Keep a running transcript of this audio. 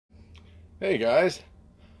Hey guys,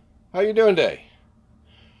 how you doing today?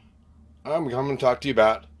 I'm coming to talk to you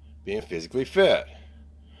about being physically fit.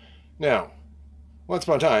 Now, once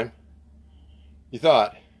upon a time, you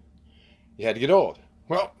thought you had to get old.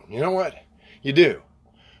 Well, you know what? You do.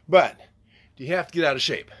 But do you have to get out of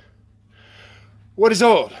shape? What is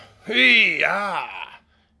old? Is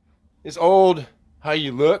old how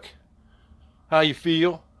you look? How you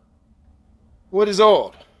feel? What is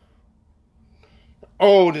old?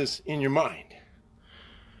 Old is in your mind.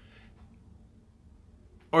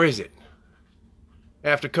 Or is it?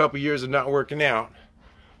 After a couple years of not working out,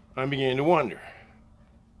 I'm beginning to wonder.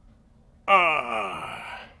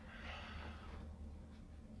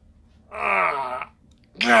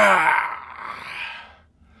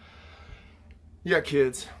 You got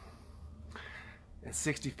kids at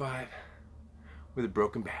 65 with a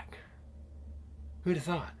broken back. Who'd have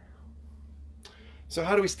thought? So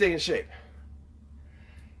how do we stay in shape?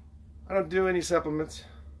 I don't do any supplements.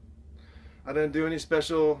 I don't do any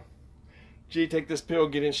special, gee, take this pill,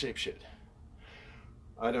 get in shape shit.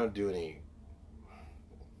 I don't do any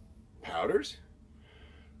powders.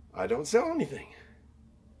 I don't sell anything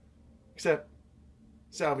except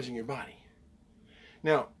salvaging your body.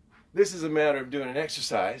 Now, this is a matter of doing an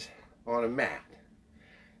exercise on a mat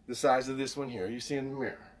the size of this one here you see in the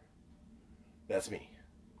mirror. That's me.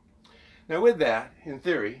 Now with that, in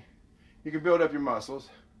theory, you can build up your muscles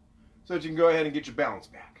so that you can go ahead and get your balance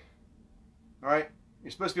back. All right? You're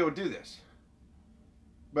supposed to be able to do this.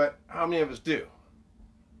 But how many of us do?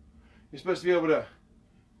 You're supposed to be able to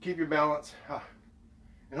keep your balance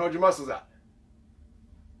and hold your muscles out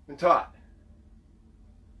and taut.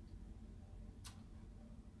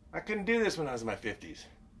 I couldn't do this when I was in my 50s.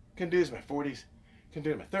 Couldn't do this in my 40s. Couldn't do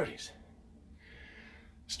it in my 30s.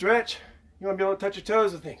 Stretch. You want to be able to touch your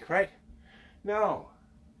toes, I think, right? No.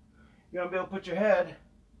 You want to be able to put your head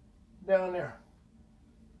down there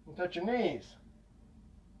and touch your knees.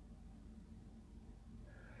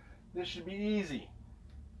 This should be easy.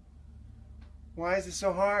 Why is it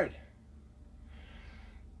so hard?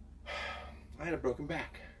 I had a broken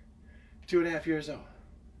back. 2.5 years old.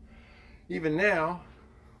 Even now,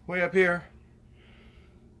 way up here,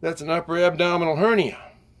 that's an upper abdominal hernia.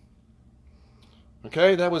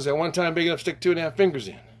 Okay, that was at one time big enough to stick 2.5 fingers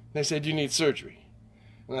in. They said, you need surgery.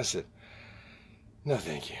 And I said, no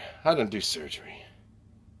thank you. I don't do surgery.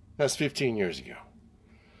 That's 15 years ago.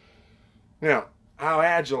 Now, how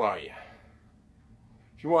agile are you?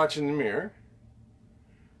 If you're watching the mirror,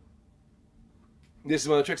 this is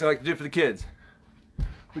one of the tricks I like to do for the kids.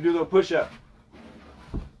 We do a little push-up.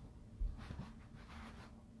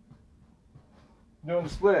 Doing the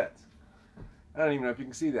splits. I don't even know if you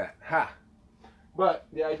can see that. Ha! But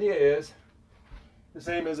the idea is the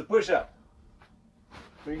same as a push-up.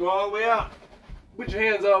 You go all the way out. Put your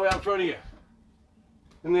hands all the way out in front of you.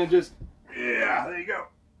 And then just, yeah, there you go.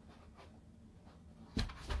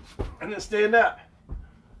 And then stand up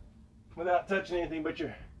without touching anything but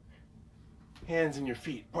your hands and your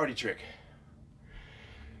feet. Party trick.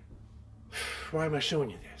 Why am I showing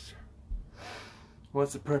you this?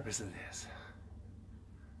 What's the purpose of this?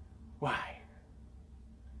 Why?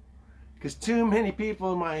 Because too many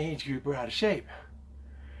people in my age group are out of shape.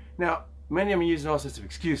 Now, many of them are using all sorts of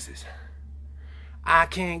excuses. I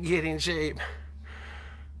can't get in shape.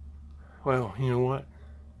 Well, you know what?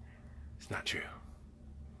 It's not true.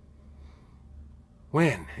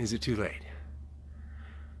 When is it too late?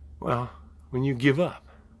 Well, when you give up.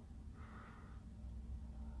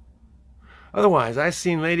 Otherwise, I've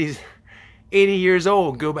seen ladies 80 years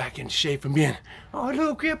old go back in shape from being, oh, a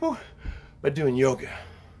little cripple, by doing yoga,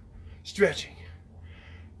 stretching,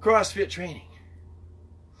 CrossFit training.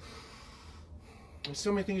 There's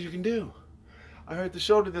so many things you can do. I hurt the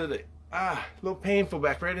shoulder the other day. A little painful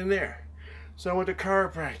back right in there. So I went to a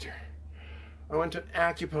chiropractor. I went to an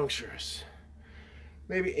acupuncturist.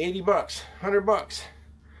 Maybe 80 bucks, 100 bucks.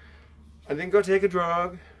 I didn't go take a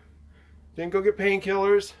drug. Didn't go get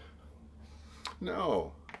painkillers.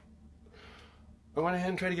 No. I went ahead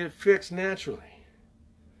and tried to get it fixed naturally.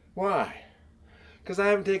 Why? Because I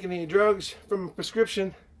haven't taken any drugs from a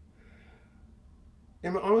prescription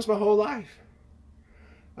in almost my whole life.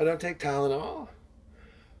 I don't take Tylenol.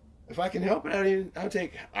 If I can help it, I don't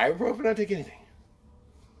take ibuprofen, I don't take anything.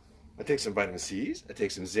 I take some vitamin C's, I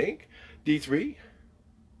take some zinc, D3.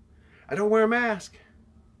 I don't wear a mask.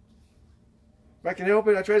 If I can help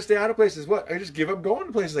it, I try to stay out of places. What? I just give up going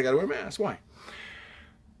to places I gotta wear a mask. Why?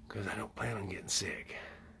 Because I don't plan on getting sick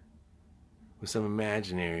with some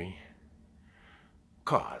imaginary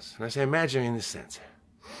cause. And I say imaginary in this sense.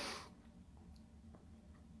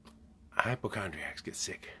 Hypochondriacs get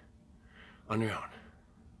sick on their own.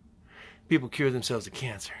 people cure themselves of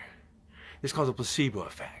cancer. It's called the placebo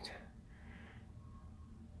effect.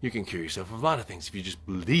 You can cure yourself of a lot of things if you just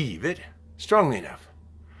believe it strongly enough.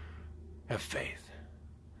 Have faith.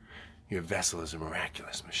 Your vessel is a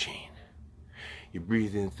miraculous machine. You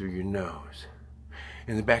breathe in through your nose.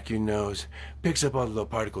 And the back of your nose picks up all the little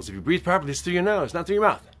particles. If you breathe properly, it's through your nose, not through your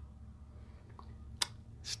mouth.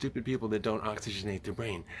 Stupid people that don't oxygenate their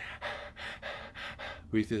brain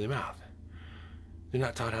breathe through their mouth. They're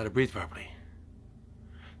not taught how to breathe properly.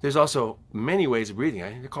 There's also many ways of breathing.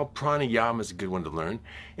 They're called pranayama, is a good one to learn.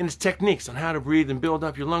 And it's techniques on how to breathe and build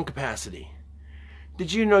up your lung capacity.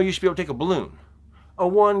 Did you know you should be able to take a balloon, a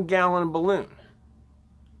 1-gallon balloon,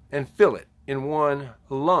 and fill it in one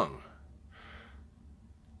lung?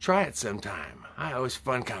 Try it sometime. I always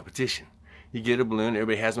fun competition. You get a balloon,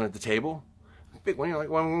 everybody has one at the table. Big one, like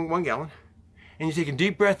one gallon. And you take a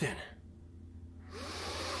deep breath in.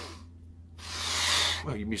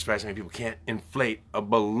 Well, you'd be surprised how many people can't inflate a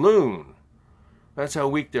balloon. That's how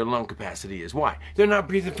weak their lung capacity is. Why? They're not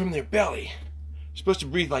breathing from their belly. You're supposed to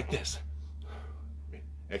breathe like this.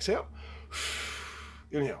 Exhale.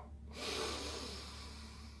 Inhale.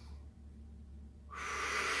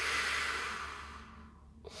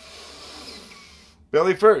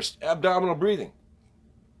 Belly first, abdominal breathing.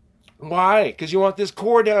 Why? Because you want this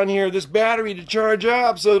core down here, this battery to charge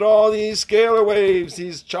up so that all these scalar waves,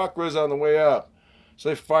 these chakras on the way up, so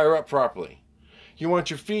they fire up properly. You want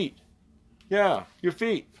your feet. Yeah, your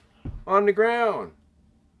feet on the ground.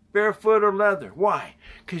 Barefoot or leather. Why?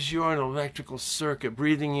 Because you're an electrical circuit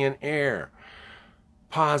breathing in air.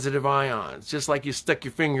 Positive ions. Just like you stuck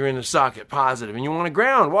your finger in the socket, positive. And you want to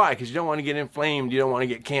ground. Why? Because you don't want to get inflamed. You don't want to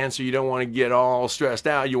get cancer. You don't want to get all stressed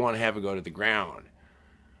out. You want to have it go to the ground.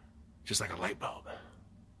 Just like a light bulb.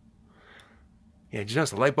 Yeah, did you notice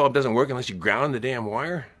the light bulb doesn't work unless you ground the damn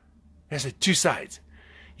wire? It has like 2 sides.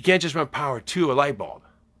 You can't just run power to a light bulb.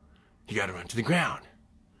 You got to run to the ground.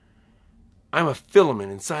 I'm a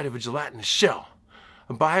filament inside of a gelatinous shell.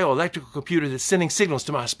 A bioelectrical computer that's sending signals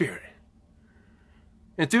to my spirit.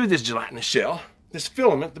 And through this gelatinous shell, this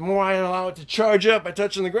filament, the more I allow it to charge up by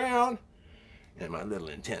touching the ground, and my little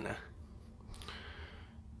antenna,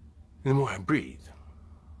 the more I breathe.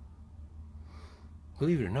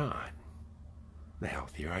 Believe it or not, the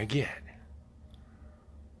healthier I get.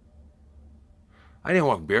 I didn't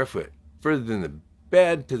walk barefoot further than the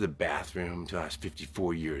bed to the bathroom until I was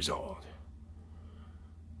 54 years old.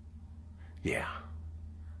 Yeah,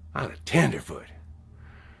 I was a tenderfoot.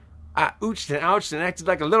 I ooched and ouched and acted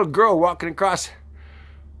like a little girl walking across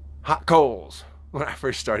hot coals when I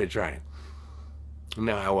first started trying. And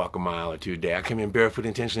now I walk a mile or 2 a day. I come in barefoot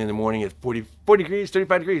intentionally in the morning at 40 degrees,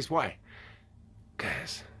 35 degrees. Why?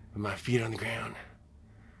 Because with my feet on the ground,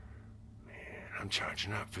 man, I'm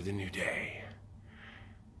charging up for the new day.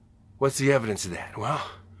 What's the evidence of that? Well,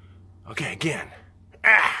 okay, again.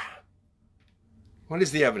 What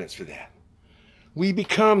is the evidence for that? We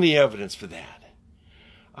become the evidence for that.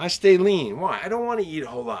 I stay lean. Why? I don't want to eat a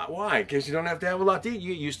whole lot. Why? Because you don't have to have a lot to eat.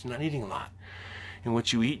 You get used to not eating a lot. And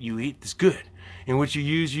what you eat that's good. And what you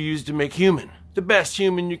use to make human. The best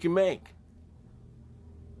human you can make.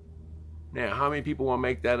 Now, how many people want to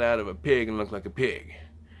make that out of a pig and look like a pig?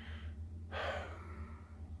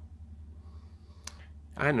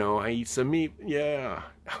 I know, I eat some meat, yeah.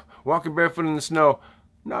 Walking barefoot in the snow,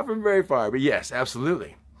 not from very far, but yes,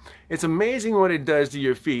 absolutely. It's amazing what it does to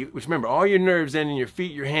your feet, which remember, all your nerves end in your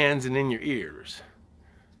feet, your hands, and in your ears.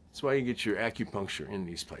 That's why you get your acupuncture in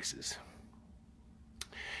these places.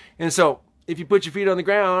 And so, if you put your feet on the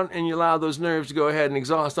ground and you allow those nerves to go ahead and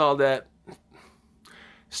exhaust all that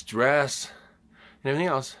stress and everything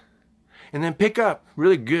else, and then pick up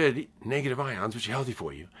really good negative ions, which are healthy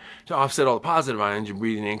for you, to offset all the positive ions you're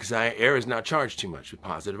breathing in, because air is not charged too much with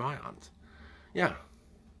positive ions. Yeah.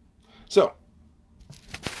 So,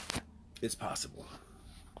 it's possible.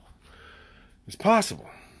 It's possible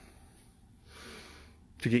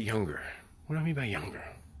to get younger. What do I mean by younger?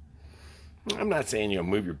 I'm not saying you'll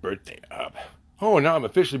move your birthday up. Oh, no, I'm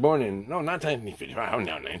officially born in, no, not 1955, I'm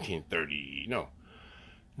now 1930. No,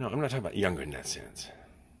 I'm not talking about younger in that sense.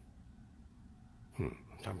 I'm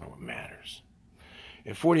talking about what matters.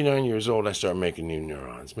 At 49 years old, I start making new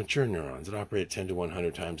neurons, mature neurons that operate 10 to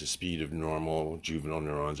 100 times the speed of normal juvenile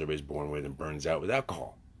neurons everybody's born with and burns out with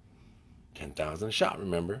alcohol. 10,000 a shot,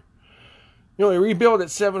 remember? You know, they rebuild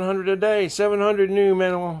at 700 a day, 700 new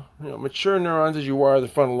mental, mature neurons as you wire the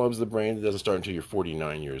frontal lobes of the brain. That doesn't start until you're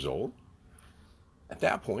 49 years old. At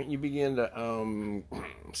that point, you begin to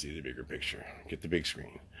see the bigger picture. Get the big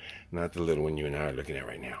screen, not the little one you and I are looking at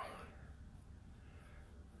right now.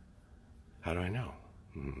 How do I know?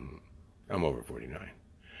 I'm over 49.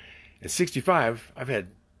 At 65, I've had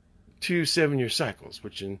 2 7-year cycles,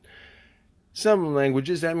 which in some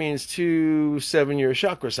languages that means 2 7-year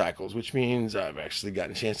chakra cycles, which means I've actually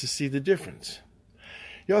gotten a chance to see the difference.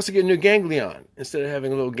 You also get a new ganglion. Instead of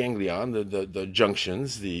having a little ganglion, the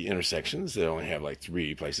junctions, the intersections, they only have like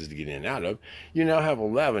 3 places to get in and out of. You now have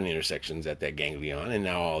 11 intersections at that ganglion, and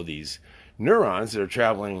now all these neurons that are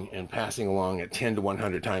traveling and passing along at 10 to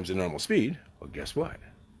 100 times the normal speed. Well, guess what?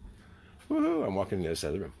 Woohoo, I'm walking to the other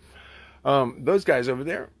side of the room. Those guys over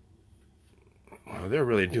there, well, they're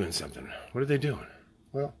really doing something. What are they doing?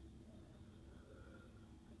 Well,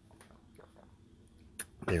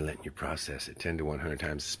 they're letting you process at 10 to 100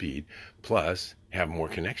 times the speed, plus have more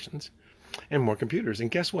connections and more computers.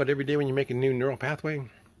 And guess what? Every day when you make a new neural pathway,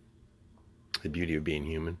 the beauty of being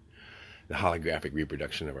human, the holographic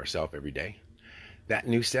reproduction of ourself every day, that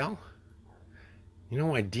new cell, you know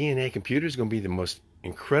why DNA computers are going to be the most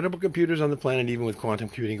incredible computers on the planet, even with quantum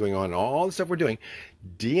computing going on, all the stuff we're doing.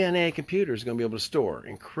 DNA computers are going to be able to store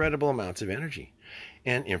incredible amounts of energy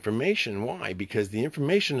and information. Why? Because the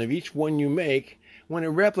information of each one you make, when it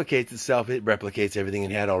replicates itself, it replicates everything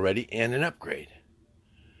it had already and an upgrade.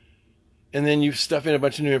 And then you stuff in a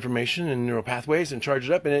bunch of new information and neural pathways and charge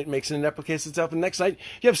it up, and it makes it and replicates itself. And the next night,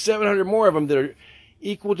 you have 700 more of them that are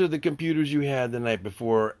equal to the computers you had the night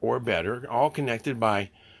before or better, all connected by,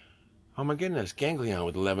 oh my goodness, ganglion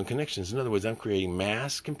with 11 connections. In other words, I'm creating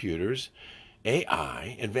mass computers,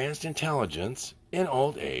 AI, advanced intelligence, in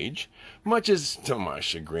old age, much as to my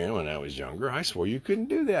chagrin when I was younger. I swore you couldn't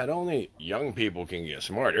do that. Only young people can get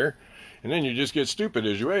smarter, and then you just get stupid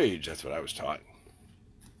as you age. That's what I was taught.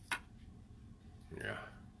 Yeah.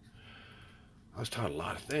 I was taught a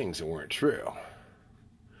lot of things that weren't true.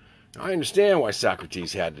 Now, I understand why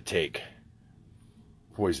Socrates had to take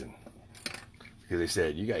poison. Because they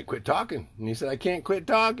said, you got to quit talking. And he said, I can't quit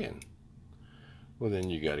talking. Well, then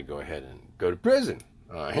you got to go ahead and go to prison.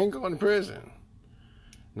 I ain't going to prison.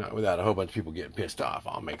 Not without a whole bunch of people getting pissed off.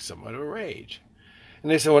 I'll make somewhat of a rage. And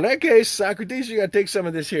they said, well, in that case, Socrates, you got to take some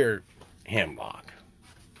of this here hemlock.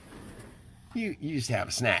 You just have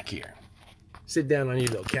a snack here. Sit down on your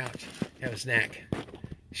little couch. Have a snack.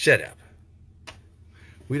 Shut up.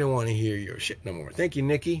 We don't want to hear your shit no more. Thank you,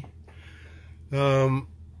 Nikki. If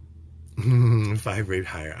I rate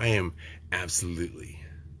higher, I am absolutely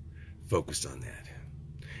focused on that.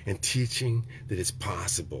 And teaching that it's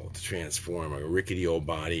possible to transform a rickety old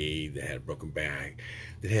body that had a broken back,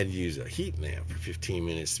 that had to use a heat lamp for 15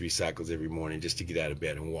 minutes, 3 cycles every morning just to get out of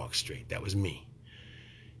bed and walk straight. That was me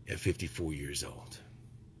at 54 years old.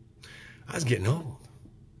 I was getting old.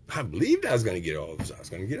 I believed I was going to get old. So I was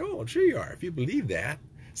going to get old. Sure you are. If you believe that,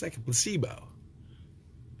 it's like a placebo.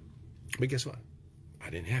 But guess what? I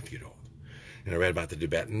didn't have to get old. And I read about the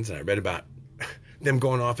Tibetans, and I read about them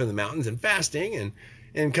going off in the mountains and fasting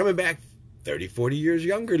and coming back 30, 40 years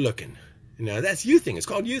younger looking. Now, that's youthing. It's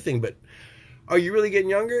called youthing, but are you really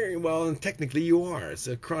getting younger? Well, technically you are. It's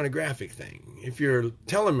a chronographic thing. If your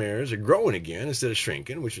telomeres are growing again instead of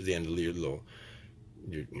shrinking, which is the end of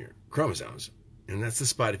your chromosomes, and that's the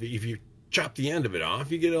spot. If you chop the end of it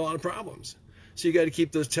off, you get a lot of problems. So you got to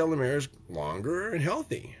keep those telomeres longer and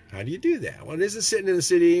healthy. How do you do that? Well, it isn't sitting in the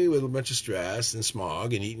city with a bunch of stress and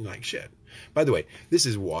smog and eating like shit. By the way, this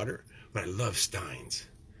is water, but I love Steins.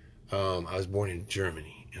 I was born in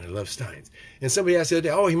Germany, and I love Steins. And somebody asked the other day,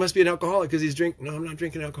 oh, he must be an alcoholic because he's drinking. No, I'm not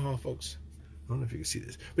drinking alcohol, folks. I don't know if you can see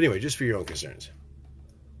this. But anyway, just for your own concerns.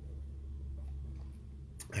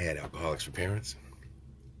 I had alcoholics for parents.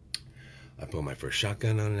 I pulled my first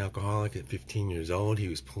shotgun on an alcoholic at 15 years old. He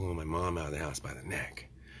was pulling my mom out of the house by the neck.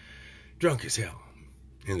 Drunk as hell.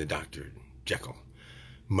 In the Dr. Jekyll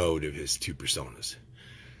mode of his 2 personas.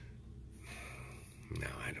 No,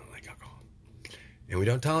 I don't like alcohol. And we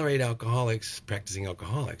don't tolerate practicing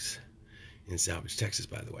alcoholics in Salvage, Texas,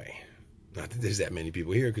 by the way. Not that there's that many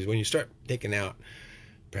people here, because when you start taking out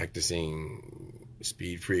practicing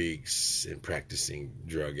speed freaks and practicing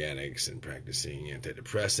drug addicts and practicing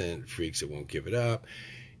antidepressant freaks that won't give it up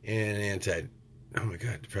and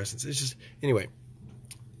depressants. It's just, anyway,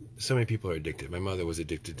 so many people are addicted. My mother was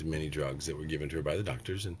addicted to many drugs that were given to her by the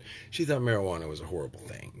doctors, and she thought marijuana was a horrible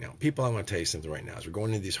thing. Now, people, I want to tell you something right now. As we're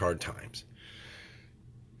going into these hard times,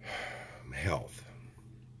 health.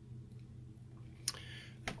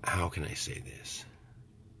 How can I say this?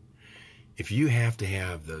 If you have to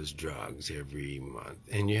have those drugs every month,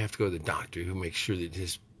 and you have to go to the doctor who makes sure that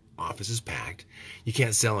his office is packed, you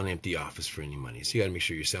can't sell an empty office for any money. So you got to make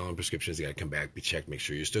sure you're selling prescriptions. You got to come back, be checked, make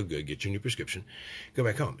sure you're still good, get your new prescription, go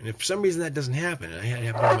back home. And if for some reason that doesn't happen, and I had it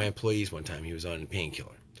happen to one of my employees one time, he was on a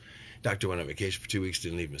painkiller. Doctor went on vacation for 2 weeks,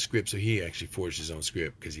 didn't leave him a script, so he actually forged his own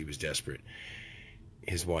script because he was desperate.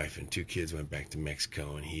 his wife and 2 kids went back to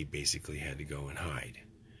Mexico, and he basically had to go and hide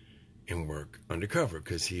and work undercover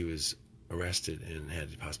because he was arrested and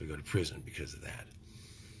had to possibly go to prison because of that.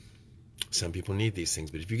 Some people need these things,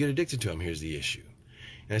 but if you get addicted to them, here's the issue.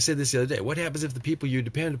 And I said this the other day. What happens if the people you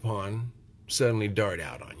depend upon suddenly dart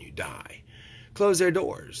out on you, die? Close their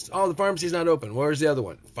doors. Oh, the pharmacy's not open. Where's the other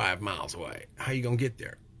one? 5 miles away. How you going to get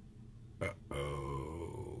there?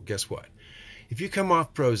 Uh-oh. Guess what? If you come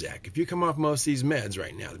off Prozac, if you come off most of these meds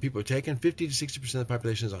right now, the people are taking 50 to 60% of the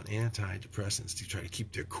population is on antidepressants to try to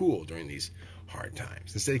keep their cool during these hard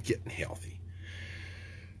times instead of getting healthy.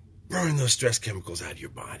 Burn those stress chemicals out of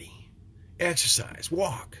your body. Exercise.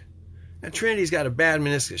 Walk. Now, Trinity's got a bad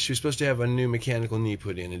meniscus. She was supposed to have a new mechanical knee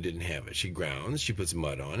put in and didn't have it. She grounds. She puts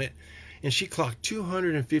mud on it. And she clocked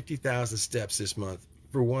 250,000 steps this month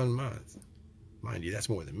for 1 month. Mind you, that's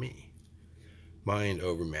more than me. Mind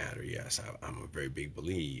over matter, yes, I'm a very big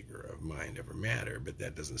believer of mind over matter, but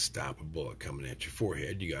that doesn't stop a bullet coming at your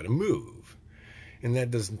forehead. You got to move. And that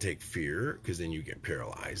doesn't take fear, because then you get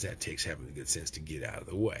paralyzed. That takes having the good sense to get out of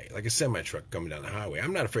the way. Like a semi-truck coming down the highway.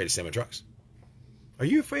 I'm not afraid of semi-trucks. Are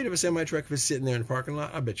you afraid of a semi-truck if it's sitting there in the parking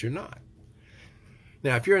lot? I bet you're not.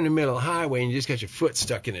 Now, if you're in the middle of the highway and you just got your foot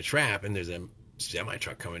stuck in a trap and there's a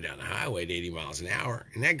semi-truck coming down the highway at 80 miles an hour,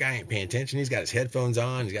 and that guy ain't paying attention, he's got his headphones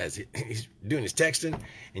on, he's doing his texting,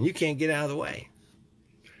 and you can't get out of the way.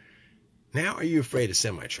 Now, are you afraid of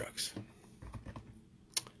semi-trucks?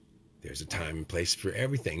 There's a time and place for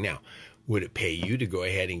everything. Now, would it pay you to go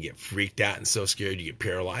ahead and get freaked out and so scared you get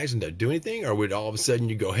paralyzed and don't do anything? Or would all of a sudden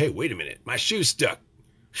you go, hey, wait a minute, my shoe's stuck.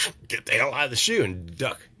 Get the hell out of the shoe and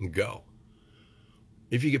duck and go.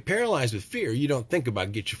 If you get paralyzed with fear, you don't think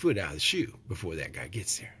about get your foot out of the shoe before that guy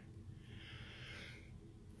gets there.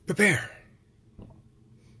 Prepare.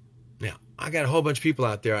 Now, I got a whole bunch of people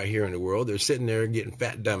out here in the world. They're sitting there getting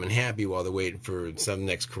fat, dumb, and happy while they're waiting for some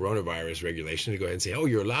next coronavirus regulation to go ahead and say, oh,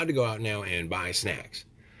 you're allowed to go out now and buy snacks.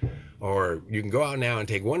 Or you can go out now and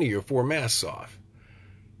take one of your 4 masks off.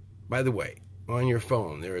 By the way, on your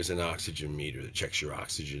phone, there is an oxygen meter that checks your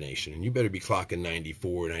oxygenation. And you better be clocking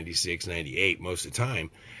 94, 96, 98 most of the time.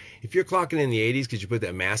 If you're clocking in the 80s because you put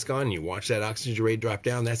that mask on and you watch that oxygen rate drop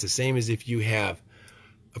down, that's the same as if you have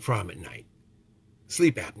a problem at night.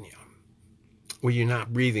 Sleep apnea, where you're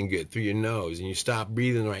not breathing good through your nose and you stop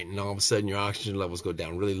breathing right, and all of a sudden your oxygen levels go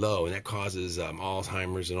down really low, and that causes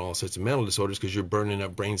Alzheimer's and all sorts of mental disorders because you're burning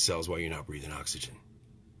up brain cells while you're not breathing oxygen.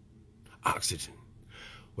 Oxygen.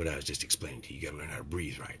 What I was just explaining to you, you got to learn how to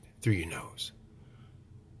breathe right through your nose.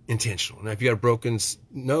 Intentional. Now, if you got a broken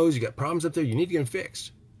nose, you got problems up there, you need to get them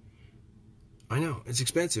fixed. I know, it's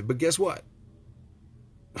expensive, but guess what?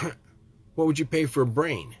 What would you pay for a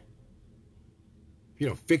brain? If you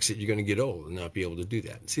don't fix it, you're going to get old and not be able to do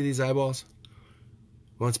that. See these eyeballs?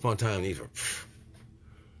 Once upon a time, these were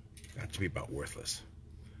got to be about worthless.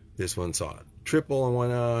 This one saw triple in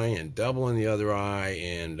one eye and double in the other eye,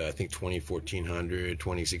 and I think 20/1400,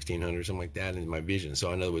 20/1600, something like that in my vision.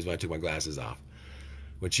 So in other words, when I took my glasses off,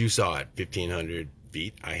 what you saw at 1500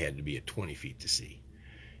 feet, I had to be at 20 feet to see.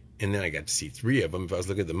 And then I got to see 3 of them. If I was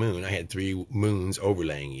looking at the moon, I had 3 moons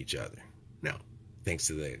overlaying each other. Now, thanks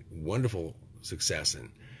to the wonderful success,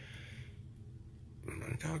 and I'm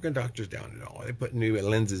not talking doctors down at all. They put new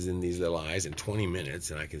lenses in these little eyes in 20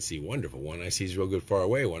 minutes, and I can see wonderful. One I see is real good far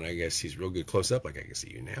away. One I guess sees real good close up, like I can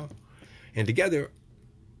see you now. And together,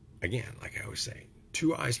 again, like I always say,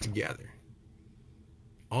 2 eyes together.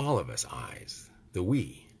 All of us eyes, the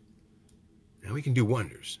we. Now we can do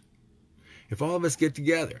wonders. If all of us get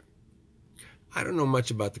together, I don't know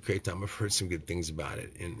much about the kratom. I've heard some good things about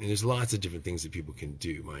it. And there's lots of different things that people can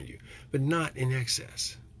do, mind you, but not in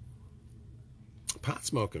excess. Pot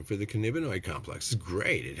smoking for the cannabinoid complex is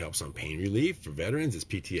great. It helps on pain relief for veterans. It's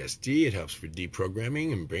PTSD. It helps for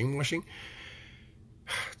deprogramming and brainwashing.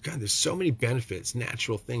 God, there's so many benefits,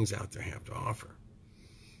 natural things out there have to offer.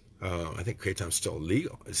 I think kratom's still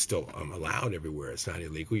legal. It's still allowed everywhere. It's not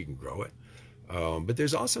illegal. You can grow it. But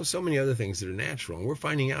there's also so many other things that are natural, and we're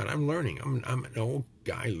finding out. I'm learning. I'm an old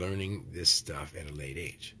guy learning this stuff at a late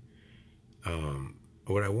age.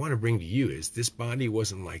 What I want to bring to you is this body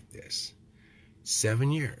wasn't like this.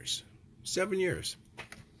 7 years. 7 years.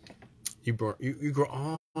 You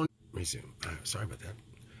grow on. Resume. Sorry about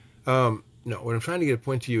that. No, what I'm trying to get a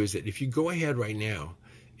point to you is that if you go ahead right now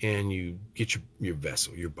and you get your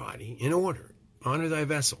vessel, your body, in order, honor thy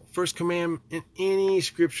vessel. First command in any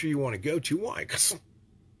scripture you want to go to. Why? Because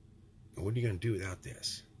what are you going to do without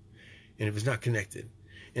this? And if it's not connected,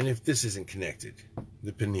 and if this isn't connected,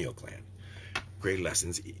 the pineal gland. Great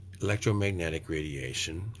lessons, electromagnetic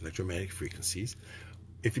radiation, electromagnetic frequencies,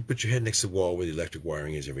 if you put your head next to the wall where the electric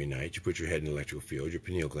wiring is every night, you put your head in the electrical field, your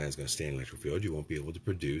pineal gland is going to stay in the electrical field. You won't be able to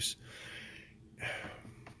produce.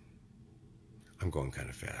 I'm going kind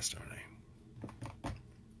of fast, aren't I?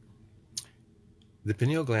 The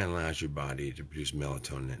pineal gland allows your body to produce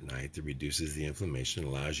melatonin at night that reduces the inflammation,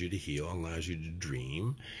 allows you to heal, allows you to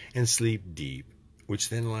dream and sleep deep, which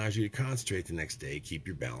then allows you to concentrate the next day, keep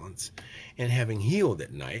your balance, and having healed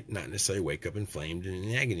at night, not necessarily wake up inflamed and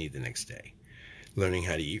in agony the next day. Learning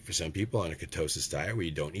how to eat for some people on a ketosis diet where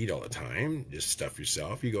you don't eat all the time, just stuff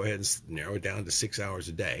yourself. You go ahead and narrow it down to 6 hours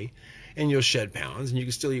a day, and you'll shed pounds, and you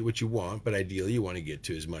can still eat what you want, but ideally you want to get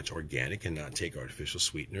to as much organic and not take artificial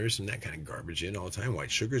sweeteners and that kind of garbage in all the time,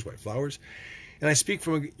 white sugars, white flours. And I speak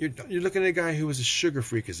from, you're looking at a guy who was a sugar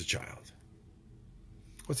freak as a child.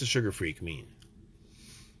 What's a sugar freak mean?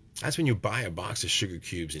 That's when you buy a box of sugar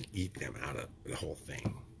cubes and eat them out of the whole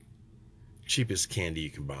thing. Cheapest candy you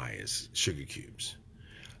can buy is sugar cubes.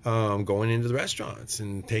 Going into the restaurants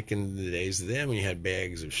and taking the days of them when you had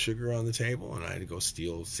bags of sugar on the table, and I had to go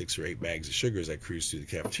steal 6 or 8 bags of sugar as I cruised through the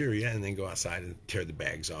cafeteria and then go outside and tear the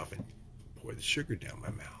bags off and pour the sugar down my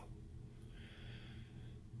mouth.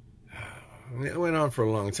 And it went on for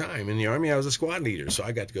a long time. In the Army, I was a squad leader, so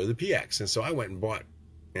I got to go to the PX, and so I went and bought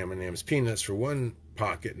M&M's peanuts for one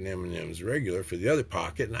pocket and M&M's regular for the other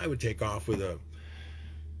pocket, and I would take off with a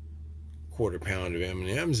quarter pound of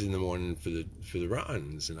M&M's in the morning for the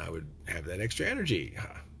runs, and I would have that extra energy.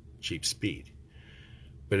 Cheap speed.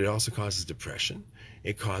 But it also causes depression.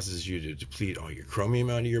 It causes you to deplete all your chromium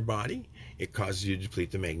out of your body. It causes you to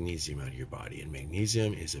deplete the magnesium out of your body, and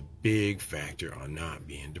magnesium is a big factor on not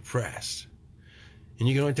being depressed. And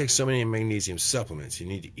you can only take so many magnesium supplements. You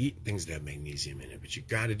need to eat things that have magnesium in it, but you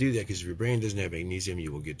got to do that, because if your brain doesn't have magnesium,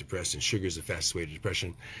 you will get depressed, and sugar is the fastest way to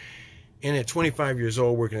depression. And at 25 years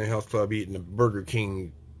old, working in a health club, eating a Burger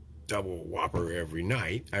King double Whopper every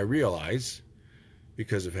night, I realized,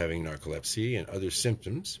 because of having narcolepsy and other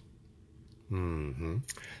symptoms,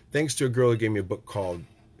 thanks to a girl who gave me a book called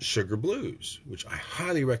Sugar Blues, which I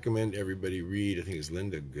highly recommend everybody read. I think it's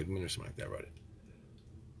Linda Goodman or something like that wrote it.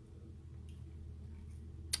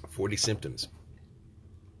 40 Symptoms.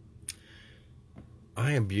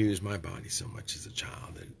 I abused my body so much as a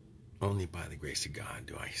child that only by the grace of God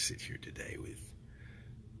do I sit here today with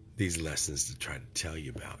these lessons to try to tell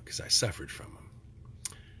you about, because I suffered from them.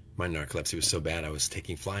 My narcolepsy was so bad I was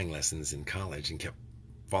taking flying lessons in college and kept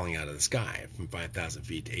falling out of the sky from 5,000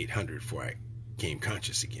 feet to 800 before I became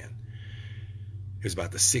conscious again. It was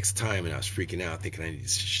about the 6th time, and I was freaking out, thinking I needed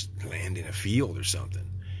to land in a field or something.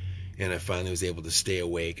 And I finally was able to stay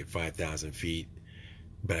awake at 5,000 feet,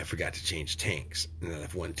 but I forgot to change tanks. And I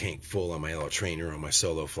left one tank full on my little trainer on my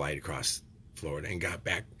solo flight across Florida, and got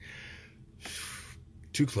back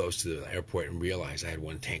too close to the airport and realized I had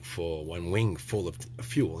one tank full, one wing full of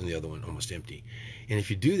fuel, and the other one almost empty. And if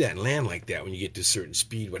you do that and land like that, when you get to a certain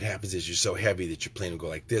speed, what happens is you're so heavy that your plane will go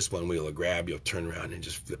like this. One wheel will grab, you'll turn around and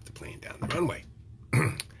just flip the plane down the runway.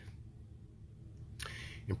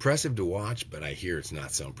 Impressive to watch, but I hear it's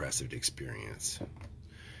not so impressive to experience.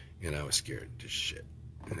 And I was scared to shit.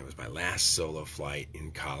 And it was my last solo flight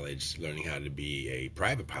in college, learning how to be a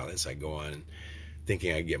private pilot. So I go on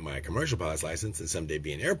thinking I'd get my commercial pilot's license and someday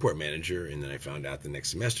be an airport manager. And then I found out the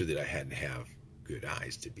next semester that I had to have good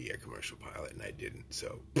eyes to be a commercial pilot, and I didn't.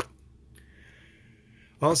 So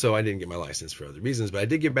also, I didn't get my license for other reasons, but I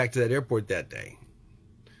did get back to that airport that day.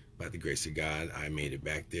 By the grace of God, I made it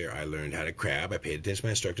back there. I learned how to crab. I paid attention to my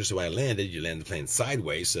instructor. So when I landed, you land the plane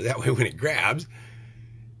sideways, so that way when it grabs,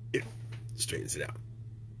 it straightens it out.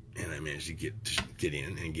 And I managed to get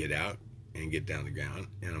in and get out and get down the ground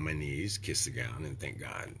and on my knees, kiss the ground, and thank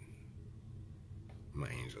God my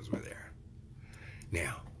angels were there.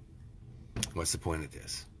 Now, what's the point of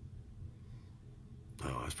this?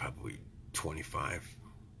 Oh, I was probably 25,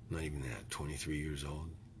 not even that, 23 years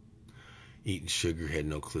old. Eating sugar, had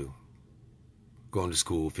no clue. Going to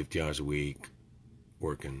school 50 hours a week,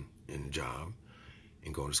 working in a job,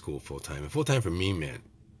 and going to school full-time. And full-time for me meant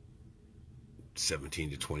 17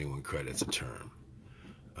 to 21 credits a term.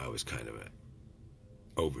 I was kind of an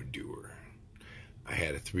overdoer. I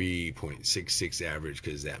had a 3.66 average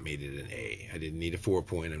because that made it an A. I didn't need a 4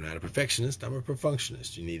 point. I'm not a perfectionist. I'm a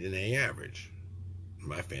perfunctionist. You need an A average. In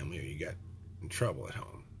my family, or you got in trouble at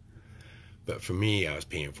home. But for me, I was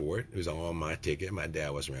paying for it. It was all on my ticket. My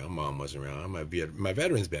dad wasn't around. Mom wasn't around. My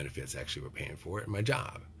veterans benefits actually were paying for it. My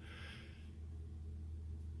job.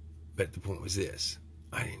 But the point was this.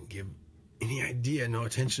 I didn't give any idea, no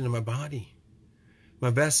attention to my body. My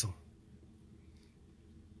vessel.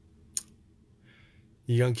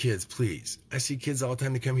 young kids, please. I see kids all the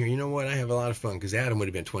time that come here. You know what? I have a lot of fun because Adam would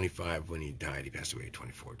have been 25 when he died. He passed away at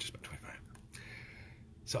 24, just about 25.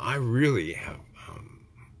 So I really have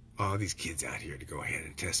all these kids out here to go ahead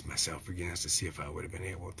and test myself against to see if I would have been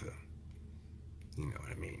able to, you know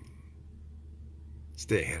what I mean,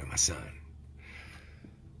 stay ahead of my son.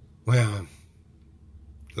 Well,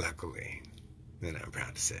 luckily, then I'm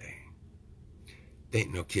proud to say, they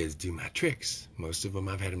ain't no kids do my tricks. Most of them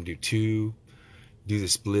I've had them do two, do the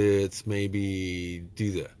splits, maybe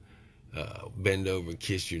do the bend over and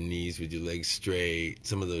kiss your knees with your legs straight,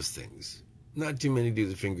 some of those things. Not too many do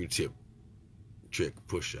the fingertip trick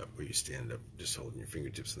push-up where you stand up just holding your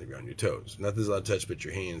fingertips on the ground, your toes. Nothing's allowed to touch but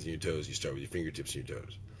your hands and your toes. You start with your fingertips and your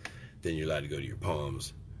toes. Then you're allowed to go to your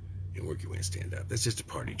palms and work your way and stand up. That's just a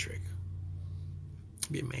party trick.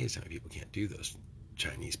 You'd be amazed how many people can't do those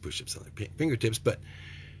Chinese push-ups on their fingertips, but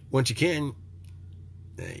once you can,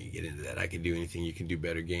 you get into that I can do anything you can do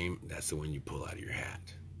better game. That's the one you pull out of your hat.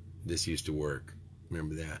 This used to work.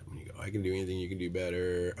 Remember that? When you go, I can do anything you can do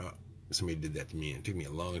better. Somebody did that to me, and it took me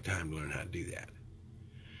a long time to learn how to do that.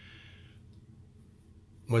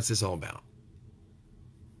 What's this all about?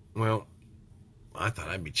 Well, I thought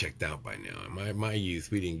I'd be checked out by now. In my youth,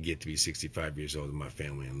 we didn't get to be 65 years old in my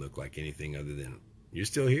family and look like anything other than, you're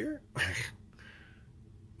still here?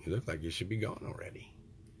 You look like you should be gone already.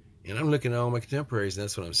 And I'm looking at all my contemporaries, and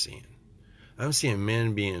that's what I'm seeing. I'm seeing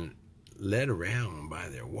men being led around by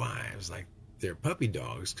their wives like they're puppy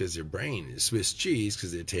dogs because their brain is Swiss cheese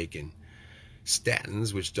because they're taking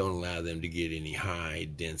statins, which don't allow them to get any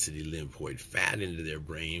high-density lymphoid fat into their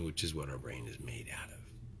brain, which is what our brain is made out of.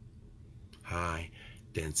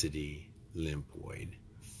 High-density lymphoid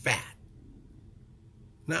fat.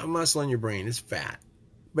 Not muscle in your brain, it's fat.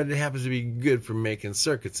 But it happens to be good for making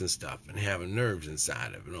circuits and stuff and having nerves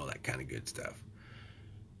inside of it and all that kind of good stuff.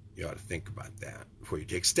 You ought to think about that before you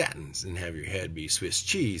take statins and have your head be Swiss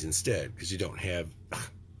cheese instead, because you don't have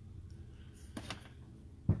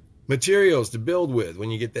materials to build with.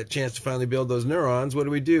 When you get that chance to finally build those neurons, what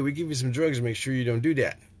do? We give you some drugs to make sure you don't do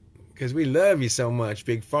that. Because we love you so much,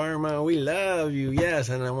 Big Pharma. We love you, yes.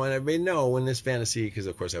 And I want everybody to know in this fantasy, because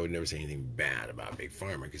of course I would never say anything bad about Big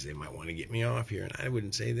Pharma, because they might want to get me off here, and I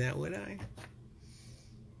wouldn't say that, would I?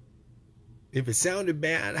 If it sounded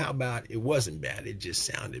bad, how about it wasn't bad? It just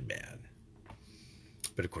sounded bad.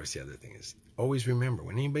 But of course, the other thing is, always remember,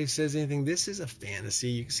 when anybody says anything, this is a fantasy.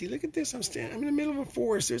 You can see, look at this. I'm in the middle of a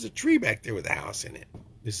forest. There's a tree back there with a house in it.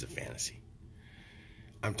 This is a fantasy.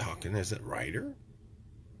 I'm talking as a writer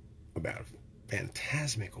about a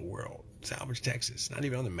phantasmical world. Salvage, Texas. Not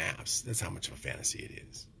even on the maps. That's how much of a fantasy it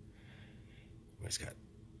is. It's got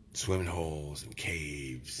swimming holes and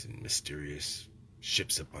caves and mysterious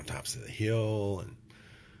ships up on tops of the hill. And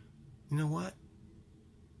you know what?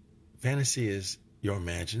 Fantasy is your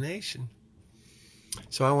imagination.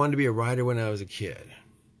 So I wanted to be a writer when I was a kid.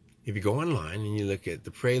 If you go online and you look at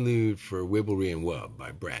The Prelude for Wibblery and Wub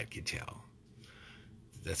by Brad Kittel,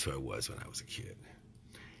 that's who I was when I was a kid.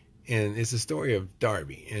 And it's a story of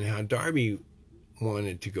Darby and how Darby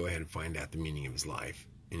wanted to go ahead and find out the meaning of his life.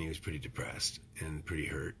 And he was pretty depressed and pretty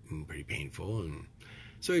hurt and pretty painful. And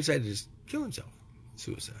so he decided to just kill himself.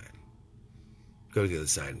 Suicide. Go to the other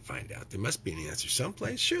side and find out. There must be an answer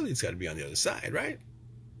someplace. Surely it's got to be on the other side, right?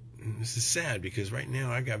 And this is sad because right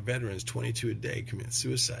now I got veterans 22 a day commit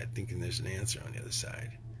suicide thinking there's an answer on the other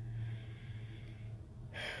side.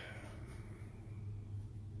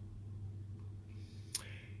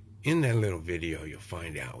 In that little video, you'll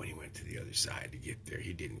find out when he went to the other side to get there,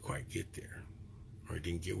 he didn't quite get there, or he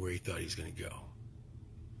didn't get where he thought he was going to go.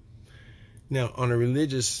 Now, on a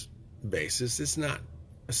religious basis, it's not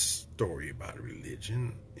a story about a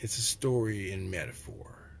religion. It's a story in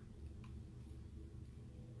metaphor.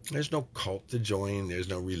 There's no cult to join. There's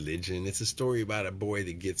no religion. It's a story about a boy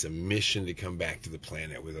that gets a mission to come back to the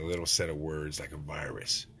planet with a little set of words like a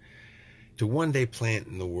virus, to one day plant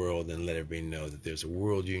in the world and let everybody know that there's a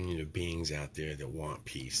world union of beings out there that want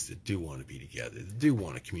peace, that do want to be together, that do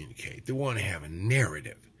want to communicate, that want to have a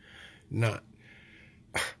narrative, not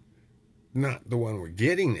the one we're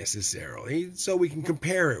getting necessarily, so we can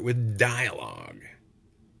compare it with dialogue,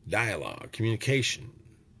 communication,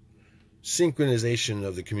 synchronization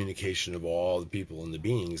of the communication of all the people and the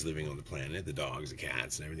beings living on the planet, the dogs, the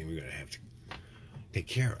cats, and everything we're going to have to take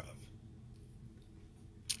care of.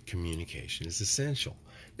 Communication is essential.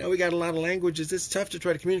 Now, we got a lot of languages. It's tough to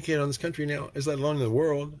try to communicate on this country now, let alone in the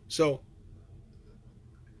world. So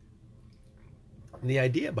the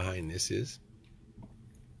idea behind this is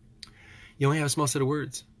you only have a small set of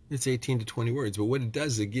words. It's 18 to 20 words. But what it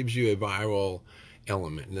does is it gives you a viral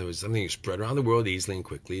element. And there was something spread around the world easily and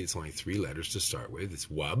quickly. It's only 3 letters to start with. It's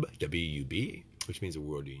Wub, W-U-B, which means the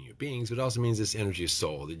world union of beings, but it also means this energy of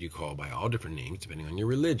soul that you call by all different names depending on your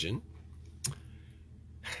religion.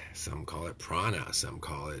 Some call it prana, some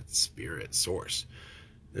call it spirit, source.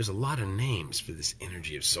 There's a lot of names for this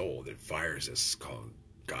energy of soul that fires us called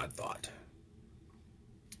God thought.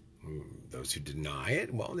 Those who deny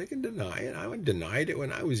it, well, they can deny it. I denied it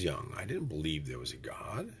when I was young. I didn't believe there was a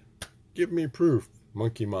God. Give me proof,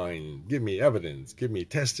 monkey mind. Give me evidence. Give me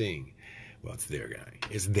testing. Well, it's there, guy.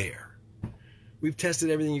 It's there. We've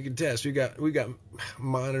tested everything you can test. We've got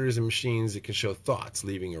monitors and machines that can show thoughts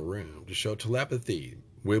leaving a room, to show telepathy,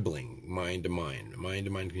 wibbling, mind to mind. Mind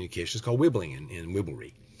to mind communication is called wibbling in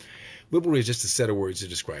wibblery. Wibblery is just a set of words to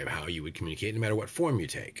describe how you would communicate, no matter what form you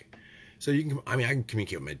take. So I can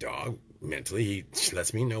communicate with my dog mentally. He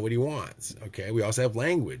lets me know what he wants. Okay. We also have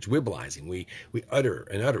language, wibblizing. We utter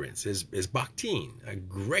an utterance. Is Bakhtin, a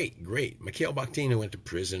great Mikhail Bakhtin, who went to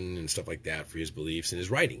prison and stuff like that for his beliefs and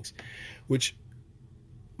his writings, which,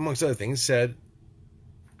 amongst other things, said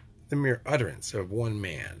the mere utterance of one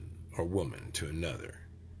man or woman to another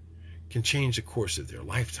can change the course of their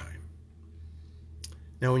lifetime.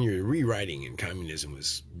 Now, when you're rewriting, and communism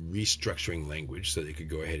was restructuring language so they could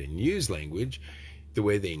go ahead and use language the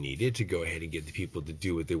way they needed to go ahead and get the people to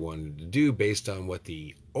do what they wanted to do based on what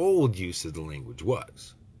the old use of the language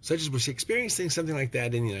was. Such as we're experiencing something like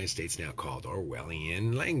that in the United States now called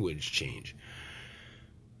Orwellian language change.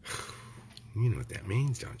 You know what that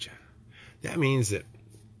means, don't you? That means that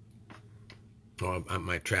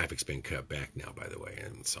my traffic's been cut back now, by the way,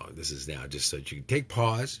 and so this is now just so that you can take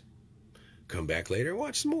pause, come back later,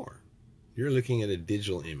 watch some more. You're looking at a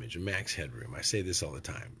digital image, a max headroom. I say this all the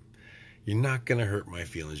time. You're not going to hurt my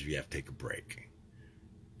feelings if you have to take a break.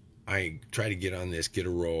 I try to get on this, get a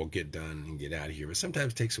roll, get done, and get out of here, but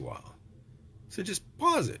sometimes it takes a while. So just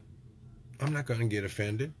pause it. I'm not going to get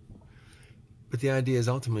offended. But the idea is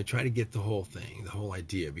ultimately try to get the whole thing, the whole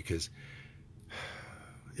idea, because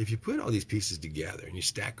if you put all these pieces together and you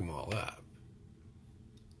stack them all up,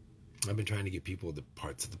 I've been trying to get people the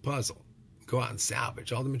parts of the puzzle. Go out and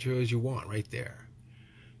salvage all the materials you want right there.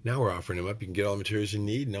 Now we're offering them up. You can get all the materials you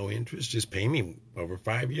need, no interest. Just pay me over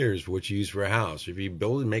 5 years for what you use for a house. If you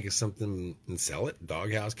build it, make it something and sell it,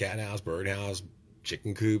 dog house, cat house, bird house,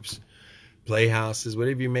 chicken coops, playhouses,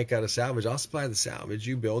 whatever you make out of salvage, I'll supply the salvage.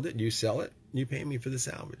 You build it, you sell it, you pay me for the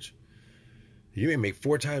salvage. You may make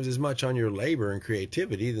 4 times as much on your labor and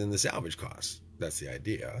creativity than the salvage costs. That's the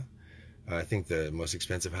idea. I think the most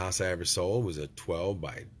expensive house I ever sold was a 12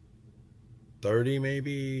 by 30,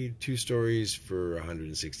 maybe 2 stories for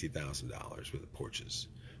 $160,000 with the porches.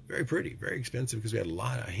 Very pretty, very expensive because we had a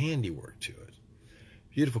lot of handiwork to it.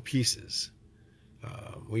 Beautiful pieces.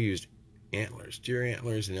 We used antlers, deer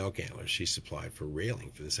antlers and elk antlers she supplied for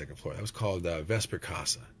railing for the second floor. That was called Vesper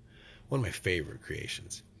Casa, one of my favorite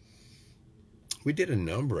creations. We did a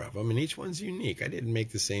number of them, and each one's unique. I didn't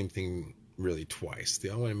make the same thing really twice. The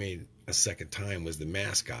only one I made a second time was the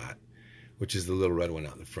mascot, which is the little red one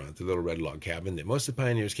out in the front, the little red log cabin that most of the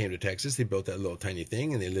pioneers came to Texas. They built that little tiny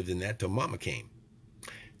thing, and they lived in that till Mama came.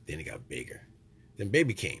 Then it got bigger. Then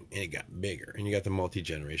Baby came, and it got bigger. And you got the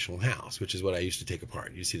multi-generational house, which is what I used to take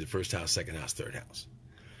apart. You see the first house, second house, third house.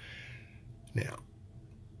 Now,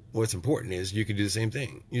 what's important is you can do the same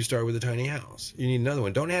thing. You start with a tiny house. You need another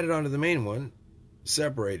one. Don't add it onto the main one.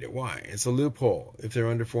 Separate it. Why? It's a loophole. If they're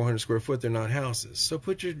under 400 square foot, they're not houses. So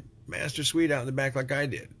put your master suite out in the back like I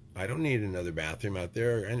did. I don't need another bathroom out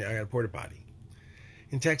there, and I got a porta potty.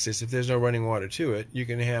 In Texas, if there's no running water to it, you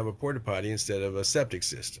can have a porta potty instead of a septic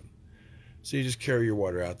system. So you just carry your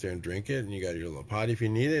water out there and drink it, and you got your little potty if you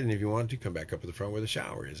need it, and if you want to, come back up to the front where the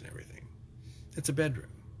shower is and everything. It's a bedroom.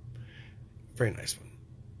 Very nice one.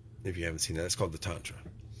 If you haven't seen that, it's called the Tantra.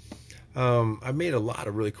 I've made a lot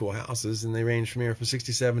of really cool houses, and they range from here from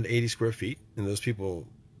 67 to 80 square feet, and those people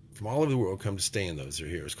from all over the world come to stay in those. They're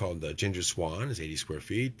here. It's called the Ginger Swan. It's 80 square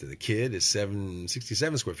feet. The Kid is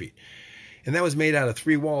 67 square feet. And that was made out of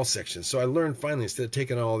 3 wall sections. So I learned finally, instead of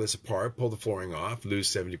taking all this apart, pull the flooring off,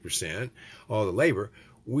 lose 70%, all the labor,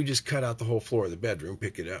 we just cut out the whole floor of the bedroom,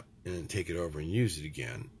 pick it up, and then take it over and use it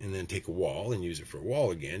again. And then take a wall and use it for a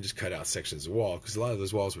wall again. Just cut out sections of wall, because a lot of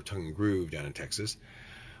those walls were tongue and groove down in Texas.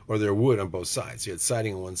 Or they're wood on both sides. So you had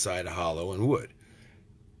siding on one side, a hollow, and wood.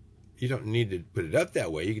 You don't need to put it up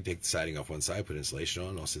that way. You can take the siding off one side, put insulation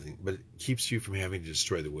on, also, but it keeps you from having to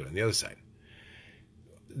destroy the wood on the other side.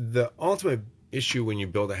 The ultimate issue when you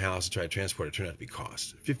build a house and try to transport it turned out to be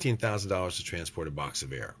cost. $15,000 to transport a box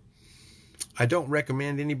of air. I don't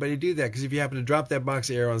recommend anybody do that, because if you happen to drop that box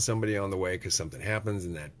of air on somebody on the way because something happens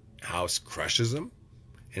and that house crushes them,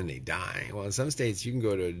 and they die. Well, in some states, you can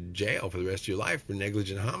go to jail for the rest of your life for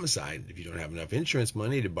negligent homicide if you don't have enough insurance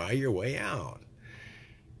money to buy your way out.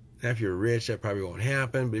 Now, if you're rich, that probably won't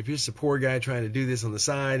happen, but if you're just a poor guy trying to do this on the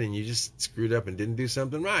side and you just screwed up and didn't do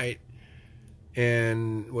something right,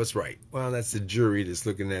 and what's right? Well, that's the jury that's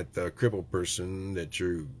looking at the crippled person that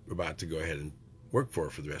you're about to go ahead and work for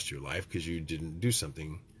the rest of your life because you didn't do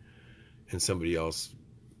something and somebody else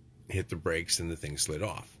hit the brakes and the thing slid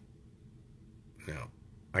off. Now,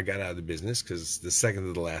 I got out of the business because the second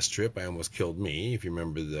to the last trip, I almost killed me. If you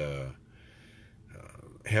remember the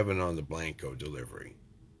Heaven on the Blanco delivery,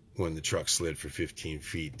 when the truck slid for 15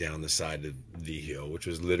 feet down the side of the hill, which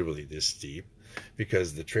was literally this steep,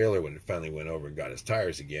 because the trailer, when it finally went over and got its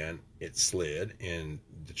tires again, it slid, and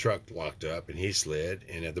the truck locked up, and he slid,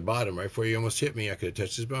 and at the bottom, right before he almost hit me, I could have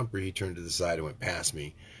touched his bumper. He turned to the side and went past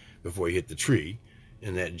me before he hit the tree,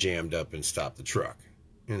 and that jammed up and stopped the truck.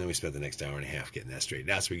 And then we spent the next hour and a half getting that straight.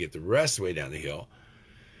 That's where we get the rest of the way down the hill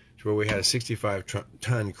to where we had a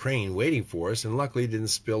 65-ton crane waiting for us, and luckily it didn't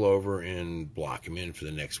spill over and block him in for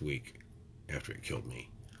the next week after it killed me.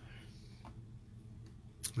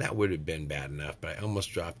 That would have been bad enough, but I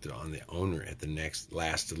almost dropped it on the owner at the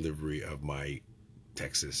last delivery of my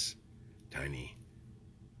Texas tiny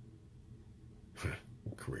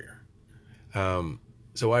career.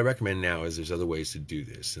 So what I recommend now is there's other ways to do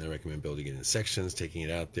this, and I recommend building it in sections, taking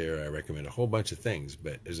it out there. I recommend a whole bunch of things,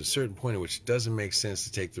 but there's a certain point at which it doesn't make sense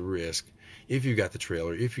to take the risk if you got the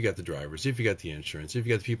trailer, if you got the drivers, if you got the insurance, if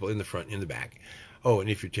you got the people in the front, in the back. Oh, and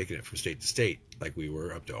if you're taking it from state to state, like we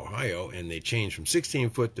were up to Ohio, and they changed from 16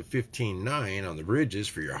 foot to 15.9 on the bridges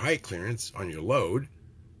for your height clearance on your load,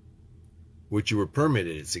 which you were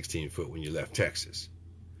permitted at 16 foot when you left Texas.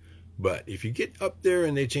 But if you get up there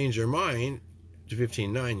and they change their mind to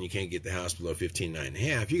 15.9, you can't get the house below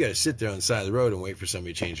 15.9.5. You got to sit there on the side of the road and wait for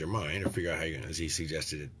somebody to change their mind, or figure out how you're going to, as he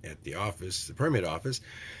suggested at the office, the permit office,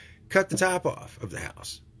 cut the top off of the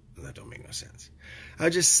house. Well, that don't make no sense. I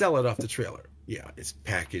just sell it off the trailer. Yeah, it's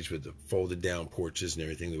packaged with the folded down porches and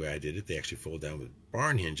everything the way I did it. They actually fold down with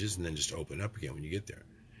barn hinges and then just open up again when you get there,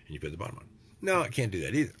 and you put the bottom on. No, I can't do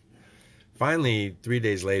that either. Finally, 3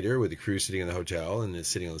 days later, with the crew sitting in the hotel and then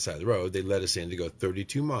sitting on the side of the road, they let us in to go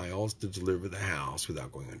 32 miles to deliver the house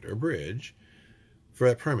without going under a bridge for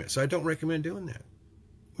that permit. So I don't recommend doing that.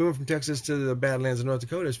 We went from Texas to the Badlands of North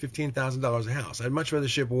Dakota. It's $15,000 a house. I'd much rather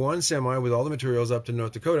ship one semi with all the materials up to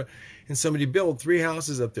North Dakota and somebody build 3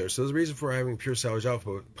 houses up there. So the reason for having Pure Salvage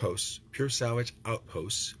outposts,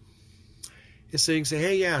 is so you can say,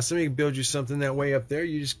 hey, yeah, somebody can build you something that way up there.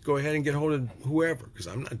 You just go ahead and get hold of whoever, because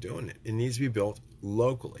I'm not doing it. It needs to be built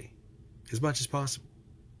locally as much as possible.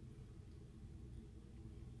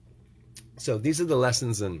 So these are the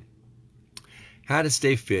lessons in how to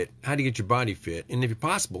stay fit, how to get your body fit, and if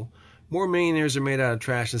possible, more millionaires are made out of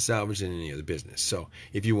trash and salvage than any other business. So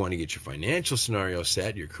if you want to get your financial scenario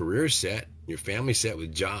set, your career set, your family set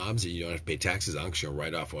with jobs that you don't have to pay taxes on because you'll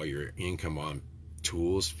write off all your income on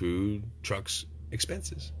tools, food, trucks,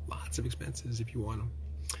 expenses, lots of expenses if you want them.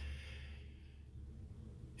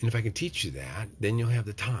 And if I can teach you that, then you'll have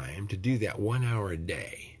the time to do that 1 hour a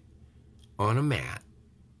day on a mat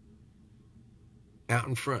out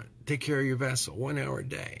in front. Take care of your vessel 1 hour a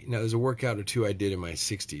day. Now, there's a workout or two I did in my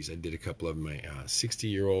 60s. I did a couple of my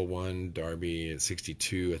 60-year-old one, Darby at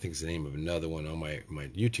 62, I think is the name of another one on my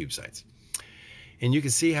YouTube sites. And you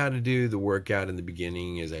can see how to do the workout in the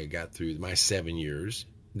beginning as I got through my 7 years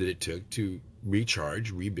that it took to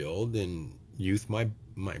recharge, rebuild, and youth my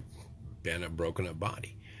bent up, broken up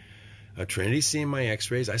body. Trinity's seeing my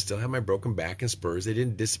x-rays. I still have my broken back and spurs. They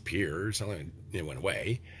didn't disappear. It's not like it went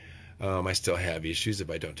away. I still have issues if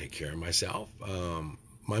I don't take care of myself.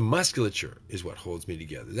 My musculature is what holds me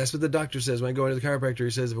together. That's what the doctor says when I go into the chiropractor.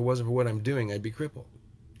 He says if it wasn't for what I'm doing, I'd be crippled.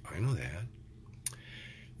 I know that.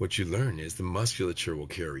 What you learn is the musculature will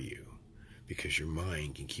carry you, because your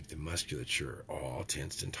mind can keep the musculature all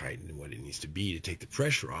tensed and tightened in what it needs to be to take the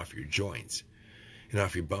pressure off your joints and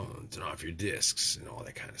off your bones and off your discs and all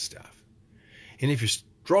that kind of stuff. And if you're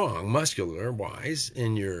strong muscular-wise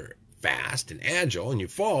and you're fast and agile and you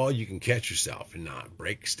fall, you can catch yourself and not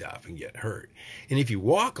break stuff and get hurt. And if you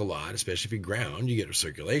walk a lot, especially if you ground, you get a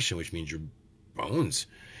circulation, which means your bones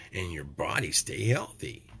and your body stay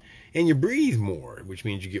healthy. And you breathe more, which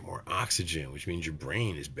means you get more oxygen, which means your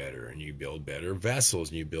brain is better, and you build better vessels,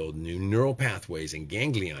 and you build new neural pathways and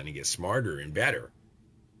ganglion and get smarter and better.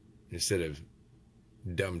 Instead of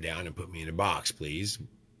dumb down and put me in a box, please.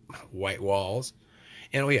 White walls.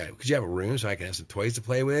 And oh yeah, could you have a room so I can have some toys to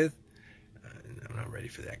play with? I'm not ready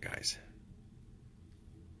for that, guys.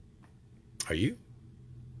 Are you?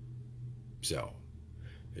 So,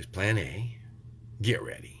 there's plan A, get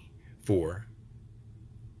ready for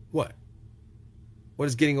what? What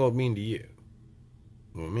does getting old mean to you?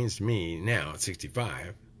 Well, it means to me now at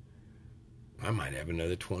 65, I might have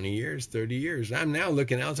another 20 years, 30 years. I'm now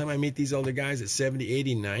looking out, time I meet these older guys at 70,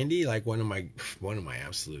 80, 90, like one of my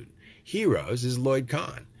absolute heroes is Lloyd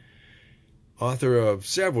Kahn, author of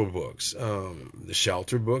several books, the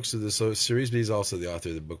Shelter books of the series, but he's also the author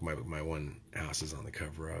of the book my one house is on the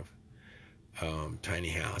cover of, Tiny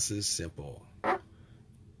Houses, Simple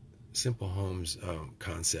Homes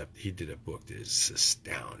concept. He did a book that is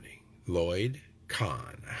astounding. Lloyd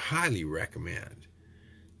Kahn. I highly recommend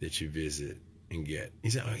that you visit and get.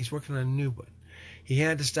 He's working on a new one. He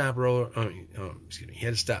had to stop He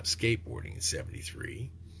had to stop skateboarding in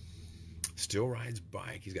 '73. Still rides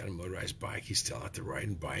bike. He's got a motorized bike. He's still out there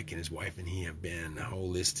riding bike, and his wife and he have been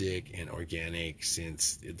holistic and organic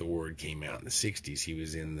since the word came out in the '60s. He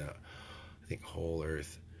was in the, I think, Whole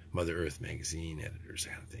Earth, Mother Earth magazine editors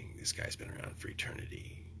kind of thing. This guy's been around for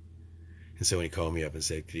eternity. And so when he called me up and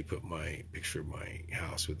said, could he put my picture of my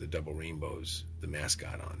house with the double rainbows, the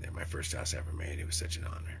mascot on there, my first house I ever made, it was such an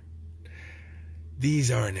honor. These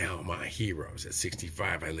are now my heroes. At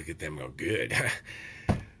 65, I look at them and go, good.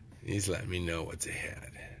 He's letting me know what's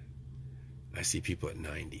ahead. I see people at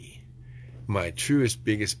 90. My truest,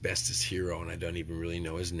 biggest, bestest hero, and I don't even really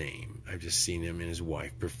know his name. I've just seen him and his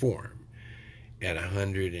wife perform. At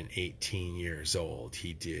 118 years old,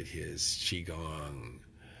 he did his Qigong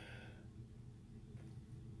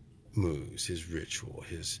moves, his ritual,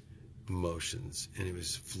 his motions, and it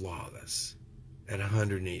was flawless. At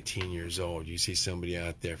 118 years old, you see somebody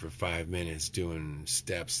out there for 5 minutes doing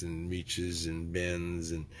steps and reaches and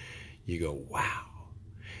bends, and you go, wow.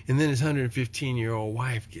 And then his 115-year-old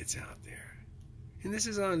wife gets out there. And this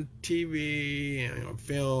is on TV,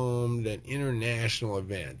 filmed, an international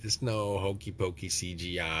event. There's no hokey-pokey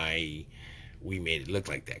CGI. We made it look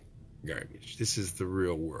like that garbage. This is the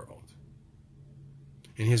real world.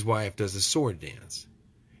 And his wife does a sword dance.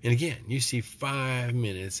 And again, you see 5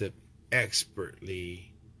 minutes of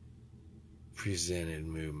expertly presented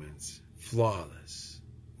movements, flawless,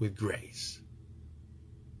 with grace.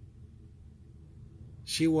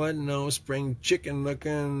 She wasn't no spring chicken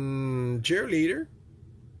looking cheerleader.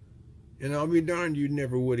 And I'll be darned, you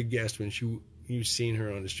never would have guessed when you seen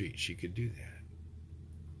her on the street she could do that.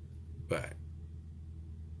 But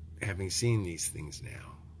having seen these things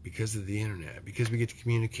now, because of the internet, because we get to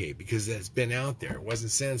communicate, because that's been out there, it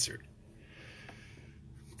wasn't censored,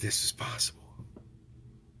 this is possible.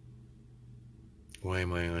 Why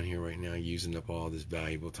am I on here right now using up all this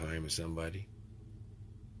valuable time with somebody?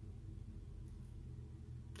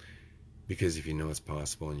 Because if you know it's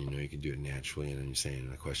possible and you know you can do it naturally, and I'm saying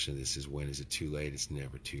the question of this is, when is it too late? It's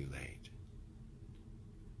never too late.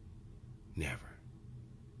 Never.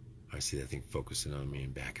 I see that thing focusing on me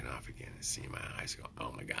and backing off again. I see my eyes go,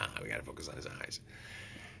 oh my God, we got to focus on his eyes.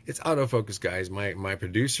 It's autofocus, guys. My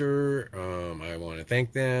producer, I want to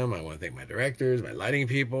thank them. I want to thank my directors, my lighting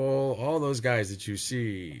people, all those guys that you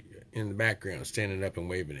see in the background standing up and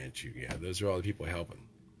waving at you. Yeah, those are all the people helping.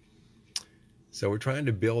 So we're trying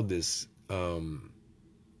to build this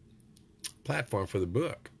platform for the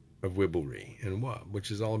book of Wibblery and which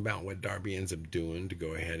is all about what Darby ends up doing to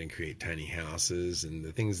go ahead and create tiny houses and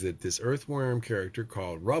the things that this earthworm character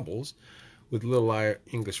called Rubbles, with a little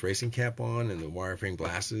English racing cap on and the wireframe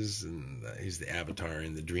glasses, and he's the avatar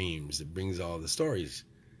in the dreams that brings all the stories.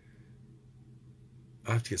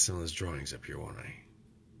 I'll have to get some of those drawings up here, won't I?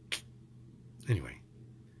 Anyway.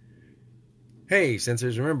 Hey,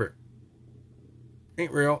 censors, remember,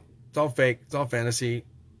 ain't real. It's all fake. It's all fantasy.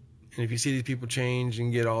 And if you see these people change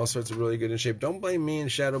and get all sorts of really good in shape, don't blame me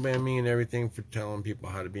and shadow ban me and everything for telling people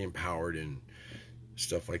how to be empowered and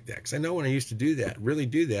stuff like that. Because I know when I used to do that, really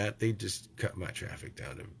do that, they just cut my traffic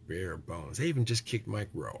down to bare bones. They even just kicked Mike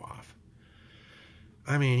Rowe off.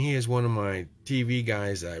 I mean, he is one of my TV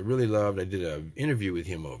guys I really loved. I did an interview with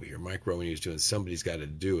him over here, Mike Rowe, when he was doing Somebody's Got to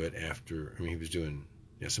Do It after, he was doing,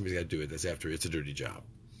 Somebody's Got to Do It. That's after It's a Dirty Job.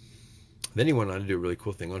 Then he went on to do a really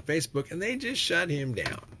cool thing on Facebook, and they just shut him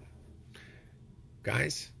down.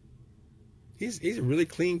 Guys, he's a really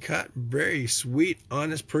clean-cut, very sweet,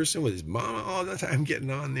 honest person with his mama all the time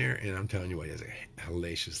getting on there, and I'm telling you what, he has a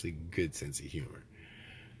hellaciously good sense of humor.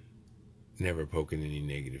 Never poking any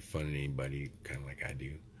negative fun at anybody, kind of like I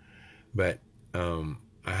do. But I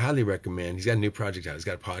highly recommend, he's got a new project out. He's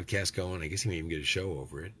got a podcast going. I guess he may even get a show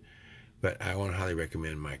over it. But I want to highly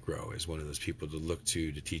recommend Mike Rowe as one of those people to look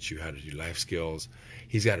to teach you how to do life skills.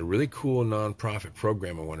 He's got a really cool nonprofit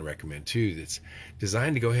program I want to recommend too that's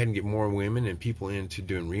designed to go ahead and get more women and people into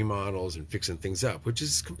doing remodels and fixing things up, which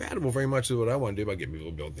is compatible very much with what I want to do by getting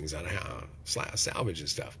people to build things out of house, salvage and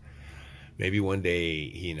stuff. Maybe one day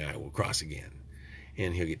he and I will cross again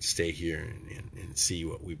and he'll get to stay here and see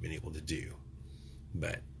what we've been able to do.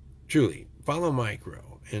 But truly, follow Mike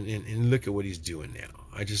Rowe and look at what he's doing now.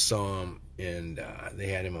 I just saw him, and they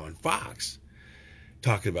had him on Fox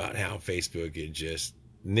talking about how Facebook had just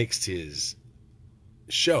nixed his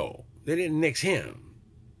show. They didn't nix him,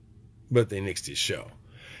 but they nixed his show.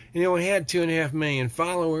 And he only had 2.5 million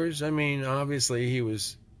followers. I mean, obviously he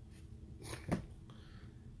was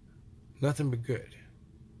nothing but good.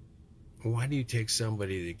 Why do you take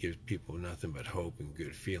somebody that gives people nothing but hope and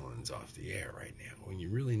good feelings off the air right now when you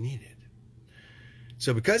really need it?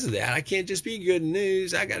 So because of that, I can't just be good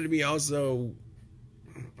news. I got to be also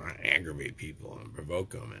aggravate people and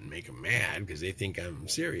provoke them and make them mad because they think I'm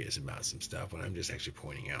serious about some stuff when I'm just actually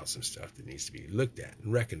pointing out some stuff that needs to be looked at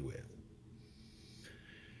and reckoned with.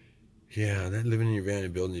 Yeah, that living in your van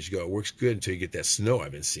and building as you go, it works good until you get that snow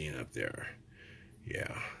I've been seeing up there.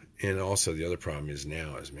 Yeah. And also the other problem is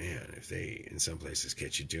now is, man, if they in some places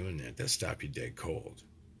catch you doing that, they'll stop you dead cold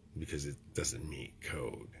because it doesn't meet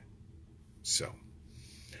code. So,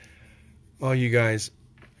 all you guys,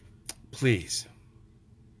 please,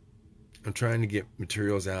 I'm trying to get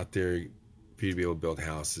materials out there for you to be able to build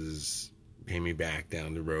houses, pay me back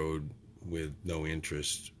down the road with no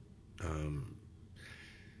interest.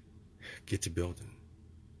 Get to building.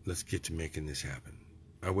 Let's get to making this happen.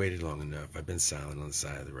 I waited long enough. I've been silent on the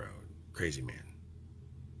side of the road. Crazy man.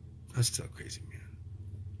 I'm still a crazy man.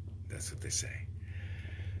 That's what they say.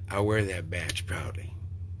 I wear that badge proudly.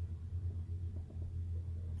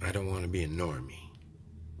 I don't want to be a normie.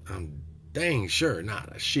 I'm dang sure not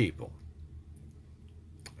a sheeple.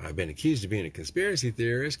 I've been accused of being a conspiracy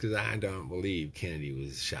theorist because I don't believe Kennedy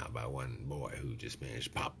was shot by one boy who just managed to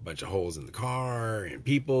pop a bunch of holes in the car and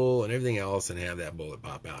people and everything else and have that bullet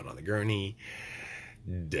pop out on the gurney.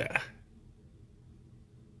 Duh.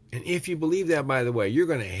 And if you believe that, by the way, you're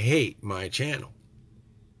going to hate my channel.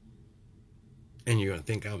 And you're going to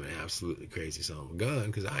think I'm an absolutely crazy son of a gun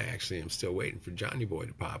because I actually am still waiting for Johnny Boy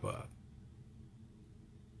to pop up.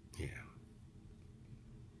 Yeah.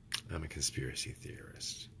 I'm a conspiracy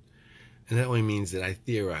theorist. And that only means that I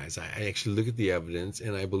theorize. I actually look at the evidence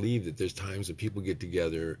and I believe that there's times that people get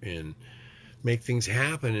together and make things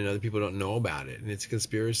happen and other people don't know about it. And it's a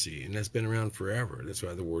conspiracy. And that's been around forever. That's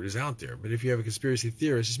why the word is out there. But if you have a conspiracy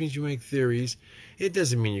theorist, it just means you make theories. It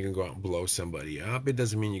doesn't mean you can go out and blow somebody up. It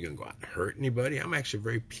doesn't mean you can go out and hurt anybody. I'm actually a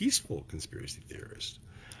very peaceful conspiracy theorist.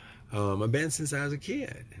 I've been since I was a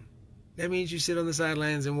kid. That means you sit on the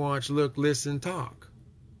sidelines and watch, look, listen, talk.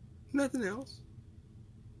 Nothing else.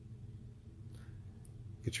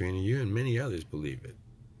 Katrina, you and many others believe it.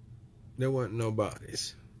 There weren't no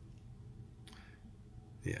bodies.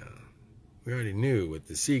 Yeah, we already knew what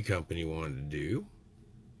the C Company wanted to do.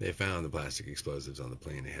 They found the plastic explosives on the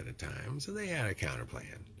plane ahead of time, so they had a counter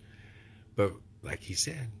plan. But like he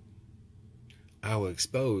said, I will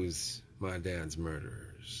expose my dad's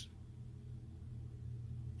murderers,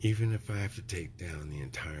 even if I have to take down the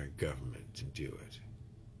entire government to do it.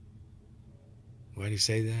 Why did he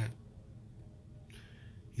say that?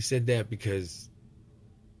 He said that because,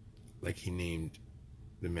 like he named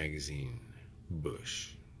the magazine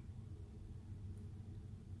Bush.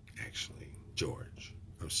 Actually, George.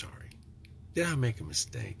 I'm sorry. Did I make a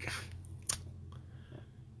mistake?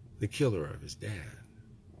 The killer of his dad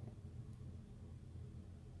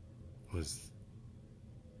was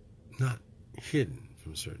not hidden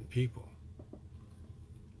from certain people.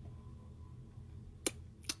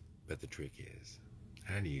 But the trick is,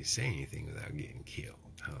 how do you say anything without getting killed,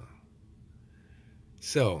 huh?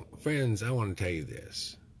 So, friends, I want to tell you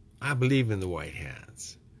this. I believe in the white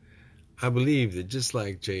hats. I believe that just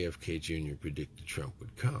like JFK Jr. predicted Trump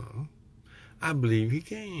would come, I believe he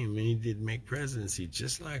came and he did make presidency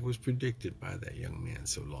just like was predicted by that young man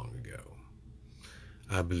so long ago.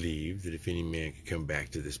 I believe that if any man could come back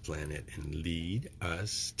to this planet and lead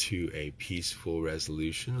us to a peaceful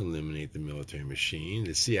resolution, eliminate the military machine,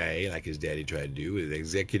 the CIA, like his daddy tried to do with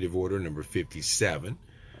Executive Order number 57,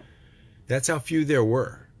 that's how few there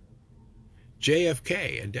were.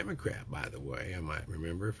 JFK, a Democrat, by the way, I might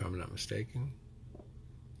remember if I'm not mistaken.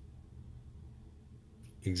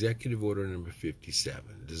 Executive Order number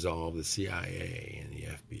 57, dissolve the CIA and the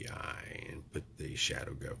FBI and put the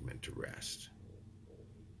shadow government to rest.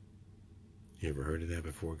 You ever heard of that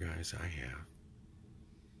before, guys? I have.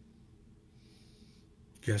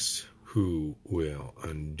 Guess who will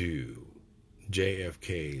undo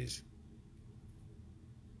JFK's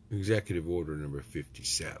Executive Order number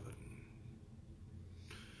 57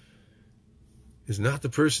 is not the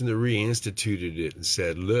person that reinstituted it and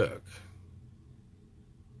said, look,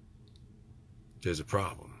 there's a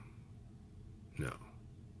problem. No.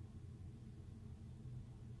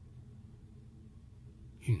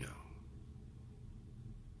 You know.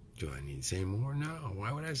 Do I need to say more? No.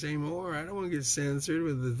 Why would I say more? I don't want to get censored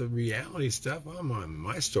with the reality stuff. I'm on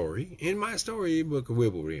my story. In my story, Book of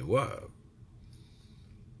Wibblery and Wub.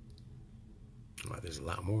 Well, there's a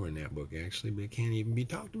lot more in that book, actually, but it can't even be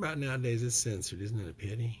talked about nowadays. It's censored. Isn't it a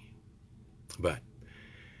pity? But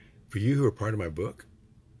for you who are part of my book,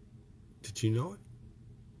 did you know it?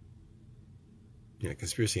 Yeah,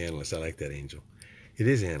 conspiracy analyst. I like that, Angel. It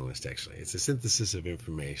is analyst, actually. It's a synthesis of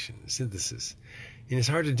information. Synthesis. And it's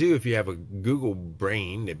hard to do if you have a Google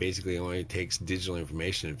brain that basically only takes digital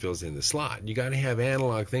information and fills in the slot. You got to have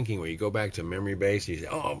analog thinking where you go back to memory base and you say,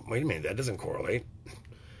 oh, wait a minute, that doesn't correlate.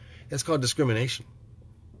 That's called discrimination.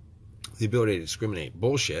 The ability to discriminate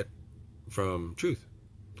bullshit from truth.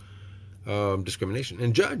 Discrimination.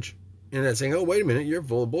 And judge. And that's saying, oh, wait a minute, you're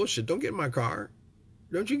full of bullshit. Don't get in my car.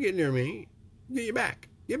 Don't you get near me. Get you back.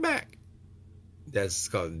 Get back. That's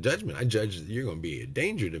called judgment. I judge that you're going to be a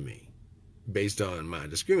danger to me based on my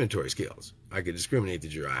discriminatory skills. I could discriminate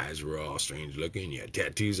that your eyes were all strange looking. You had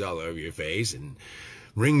tattoos all over your face and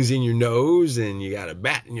rings in your nose and you got a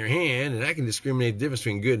bat in your hand, and I can discriminate the difference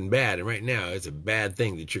between good and bad. And right now, it's a bad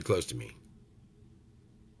thing that you're close to me.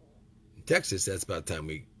 In Texas, that's about the time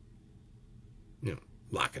we,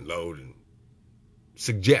 lock and load and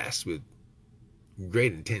suggest with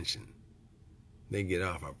great intention they get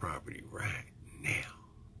off our property right now.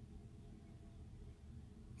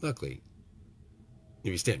 Luckily,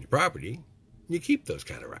 if you stay on your property, you keep those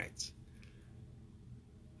kind of rights.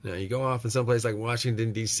 Now, you go off in someplace like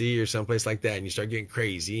Washington, D.C. or someplace like that, and you start getting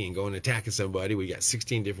crazy and going attacking somebody where you got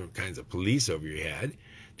 16 different kinds of police over your head.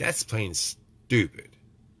 That's plain stupid.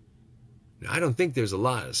 Now, I don't think there's a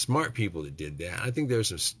lot of smart people that did that. I think there were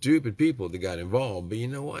some stupid people that got involved, but you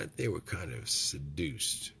know what? They were kind of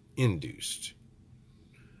seduced, induced,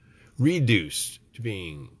 reduced to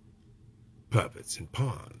being puppets and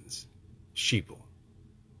pawns, sheeple.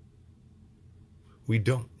 We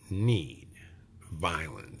don't need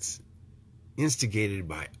violence instigated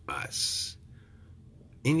by us.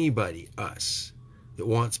 Anybody, us, that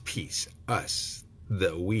wants peace, us,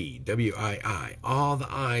 the we, W-I-I, all the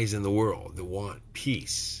I's in the world that want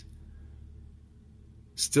peace,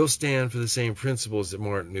 still stand for the same principles that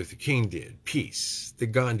Martin Luther King did, peace, that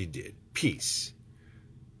Gandhi did, peace.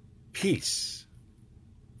 Peace.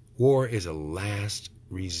 War is a last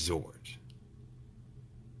resort.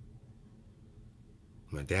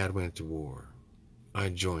 My dad went to war. I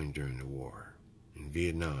joined during the war in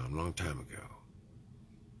Vietnam a long time ago.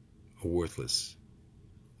 A worthless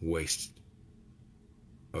waste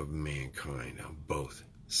of mankind on both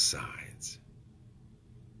sides.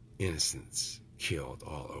 Innocents killed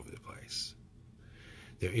all over the place.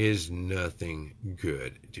 There is nothing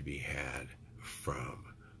good to be had from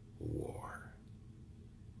war.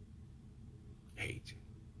 Hate.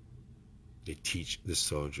 They teach the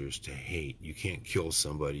soldiers to hate. You can't kill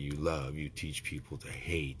somebody you love. You teach people to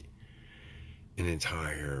hate an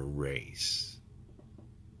entire race.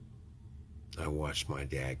 I watched my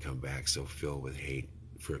dad come back so filled with hate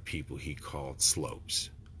for people he called slopes,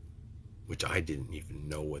 which I didn't even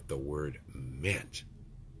know what the word meant.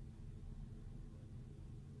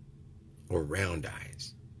 Or round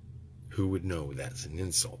eyes. Who would know that's an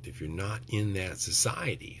insult? If you're not in that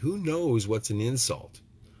society, who knows what's an insult?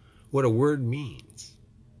 What a word means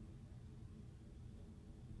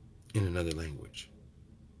in another language,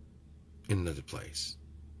 in another place,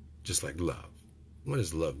 just like love. What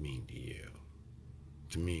does love mean to you?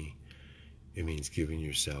 To me, it means giving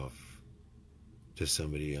yourself to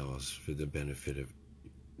somebody else for the benefit of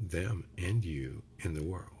them and you in the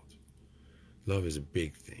world. Love is a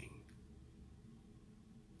big thing.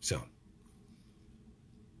 So,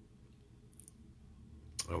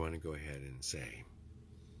 I want to go ahead and say,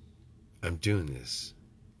 I'm doing this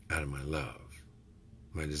out of my love,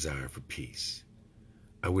 my desire for peace.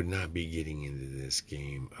 I would not be getting into this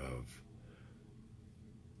game of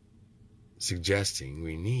suggesting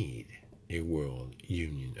we need a world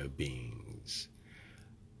union of beings,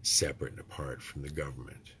 separate and apart from the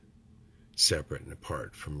government, separate and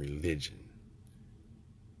apart from religion.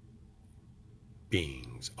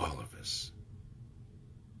 Beings, all of us.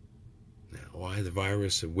 Now, why the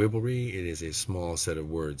virus of wibblery? It is a small set of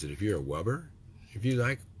words that if you're a wubber, if you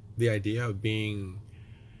like the idea of being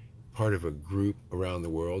part of a group around the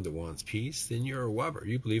world that wants peace, then you're a wubber.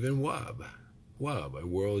 You believe in WUB. WUB, a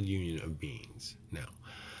world union of beings. Now,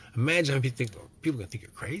 imagine how people are going to think you're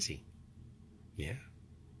crazy. Yeah,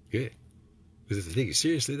 good. Because if they take you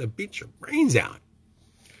seriously, they'll beat your brains out.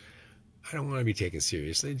 I don't want to be taken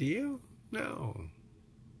seriously, do you? No.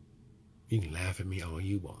 You can laugh at me all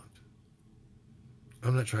you want.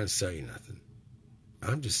 I'm not trying to sell you nothing.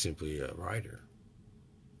 I'm just simply a writer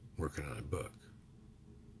working on a book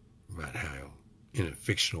about how, in a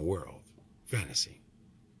fictional world, fantasy,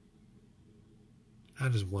 how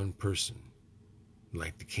does one person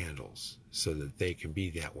light the candles so that they can be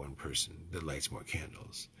that one person that lights more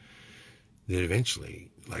candles, that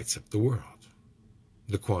eventually lights up the world?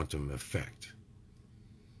 The quantum effect.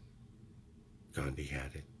 Gandhi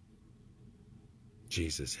had it.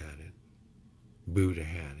 Jesus had it. Buddha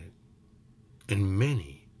had it. And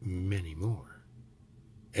many, many more,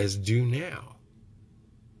 as do now.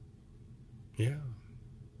 Yeah.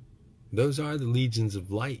 Those are the legions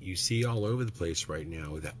of light you see all over the place right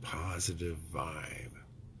now with that positive vibe,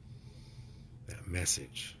 that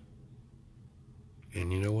message.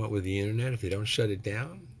 And you know what, with the internet, if they don't shut it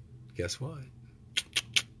down, guess what?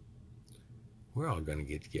 We're all going to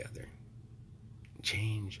get together.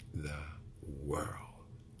 Change the world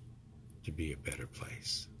to be a better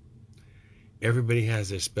place. Everybody has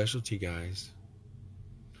their specialty, guys.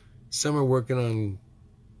 Some are working on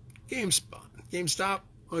GameStop.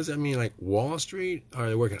 What does that mean? Like Wall Street? Are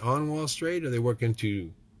they working on Wall Street? Or are they working to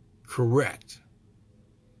correct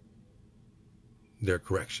their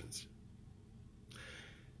corrections?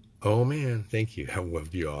 Oh man, thank you. I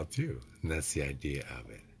love you all too. And that's the idea of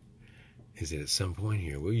it. Is that at some point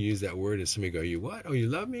here, we'll use that word and somebody go, you what? Oh, you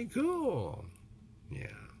love me? Cool. Yeah.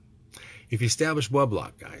 If you establish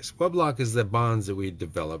Wublock, guys, Wublock is the bonds that we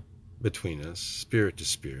develop between us, spirit to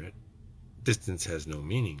spirit. Distance has no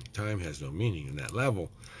meaning. Time has no meaning in that level.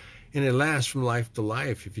 And it lasts from life to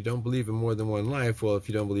life. If you don't believe in more than one life, well, if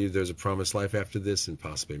you don't believe there's a promised life after this and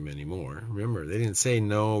possibly many more. Remember, they didn't say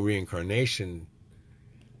no reincarnation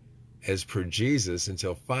as per Jesus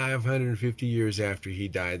until 550 years after he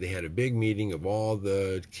died. They had a big meeting of all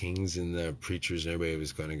the kings and the preachers, and everybody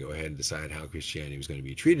was going to go ahead and decide how Christianity was going to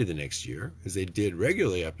be treated the next year, as they did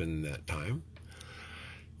regularly up in that time.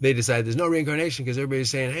 They decided there's no reincarnation because everybody's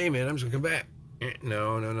saying, hey man, I'm just going to come back.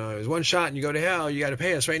 No. It was one shot and you go to hell. You got to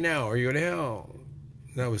pay us right now or you go to hell.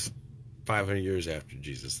 That was 500 years after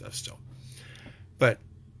Jesus left still. But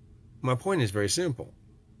my point is very simple.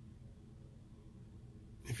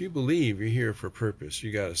 If you believe you're here for a purpose,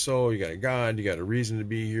 you got a soul, you got a God, you got a reason to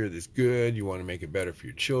be here that's good, you want to make it better for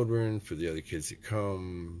your children, for the other kids that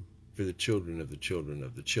come, for the children of the children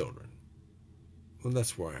of the children. Well,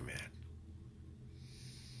 that's where I'm at.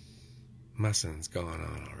 My son's gone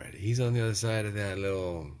on already. He's on the other side of that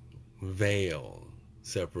little veil,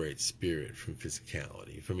 separates spirit from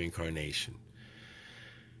physicality, from incarnation.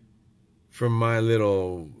 From my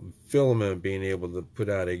little filament being able to put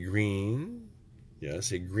out a green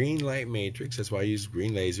light matrix. That's why I use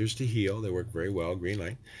green lasers to heal. They work very well, green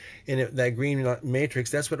light. And that green matrix,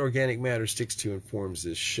 that's what organic matter sticks to and forms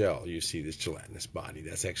this shell. You see this gelatinous body.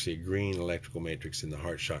 That's actually a green electrical matrix, and the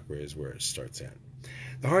heart chakra is where it starts at.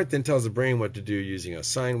 The heart then tells the brain what to do using a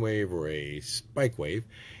sine wave or a spike wave.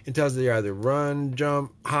 It tells it to either run,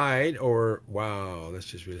 jump, hide, or, wow, let's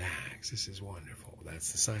just relax. This is wonderful.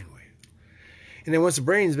 That's the sine wave. And then once the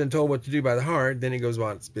brain's been told what to do by the heart, then it goes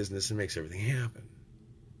about its business and makes everything happen.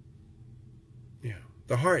 Yeah.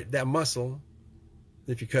 The heart, that muscle,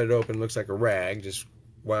 if you cut it open, it looks like a rag, just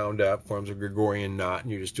wound up, forms a Gregorian knot,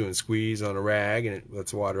 and you're just doing squeeze on a rag, and it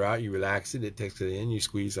lets the water out. You relax it, it takes it in, you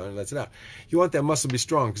squeeze on it, lets it out. You want that muscle to be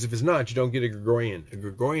strong, because if it's not, you don't get a Gregorian. A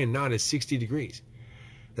Gregorian knot is 60 degrees.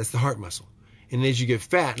 That's the heart muscle. And as you get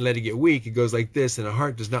fat and let it get weak, it goes like this, and the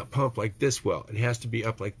heart does not pump like this well. It has to be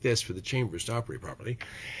up like this for the chambers to operate properly.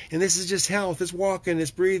 And this is just health. It's walking,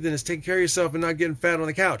 it's breathing, it's taking care of yourself and not getting fat on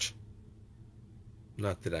the couch.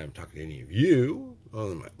 Not that I'm talking to any of you.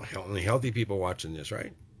 Only healthy people watching this,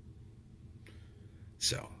 right?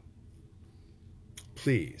 So,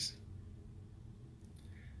 please,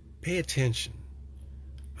 pay attention.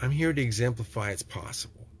 I'm here to exemplify it's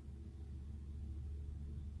possible.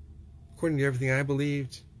 According to everything I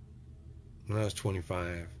believed, when I was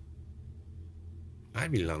 25,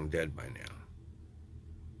 I'd be long dead by now.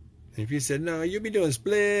 And if you said, no, you'll be doing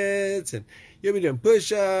splits, and you'll be doing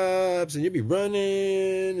push-ups, and you'll be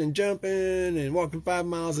running and jumping and walking 5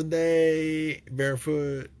 miles a day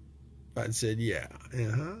barefoot, I'd said, yeah,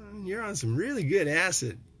 you're on some really good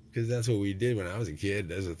acid, because that's what we did when I was a kid.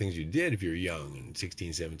 Those are the things you did if you were young, and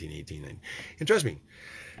 16, 17, 18, 19. And trust me,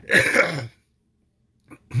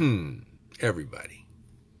 Everybody.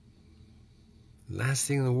 Last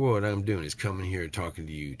thing in the world I'm doing is coming here talking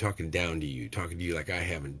to you, talking down to you, talking to you like I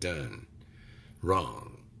haven't done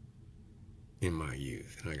wrong in my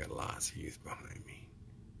youth. And I got lots of youth behind me.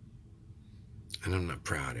 And I'm not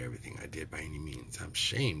proud of everything I did by any means. I'm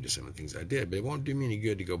ashamed of some of the things I did, but it won't do me any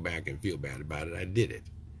good to go back and feel bad about it. I did it.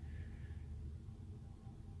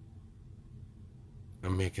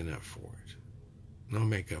 I'm making up for it. And I'll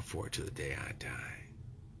make up for it till the day I die.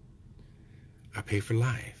 I pay for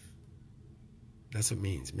life. That's what it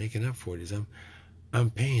means. Making up for it is I'm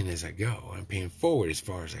paying as I go. I'm paying forward as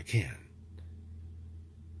far as I can.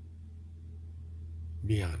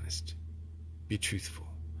 Be honest. Be truthful.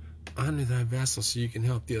 Honor thy vessel so you can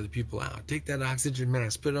help the other people out. Take that oxygen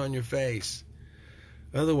mask, put it on your face.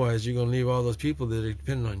 Otherwise, you're going to leave all those people that are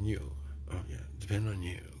depending on you. Oh, yeah, depend on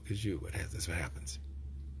you. Because that's what happens.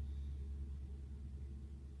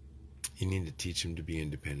 You need to teach them to be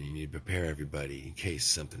independent. You need to prepare everybody in case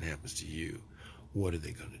something happens to you. What are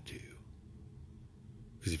they going to do?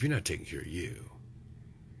 Because if you're not taking care of you,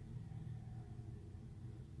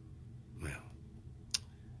 well,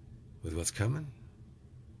 with what's coming,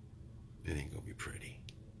 it ain't going to be pretty.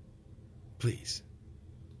 Please,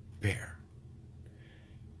 prepare.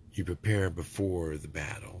 You prepare before the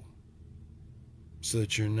battle so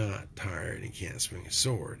that you're not tired and can't swing a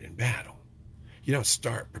sword in battle. You don't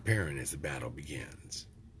start preparing as the battle begins.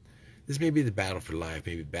 This may be the battle for life,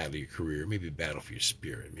 maybe the battle of your career, maybe the battle for your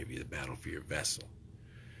spirit, maybe the battle for your vessel.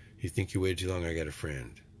 You think you waited too long? I got a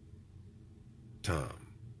friend, Tom,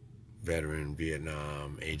 veteran,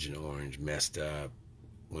 Vietnam, Agent Orange, messed up,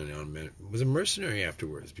 was a mercenary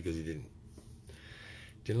afterwards because he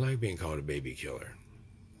didn't like being called a baby killer.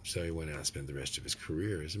 So he went out and spent the rest of his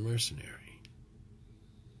career as a mercenary.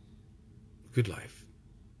 Good life,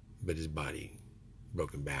 but his body,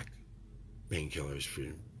 broken back, painkillers for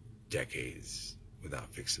decades without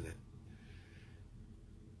fixing it.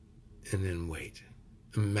 And then weight,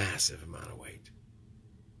 a massive amount of weight.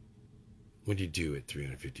 What do you do at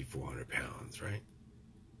 350, 400 pounds, right?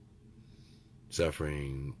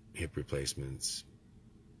 Suffering, hip replacements.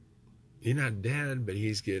 He's not dead, but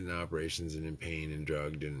he's getting operations and in pain and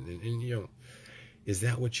drugged. And you know, is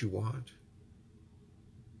that what you want?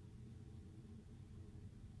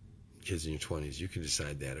 Kids in your 20s, you can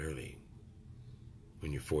decide that early.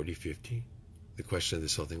 When you're 40, 50, the question of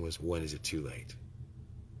this whole thing was, when is it too late?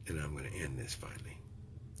 And I'm going to end this finally.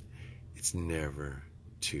 It's never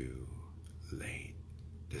too late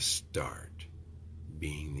to start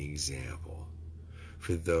being the example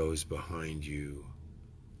for those behind you,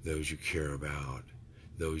 those you care about,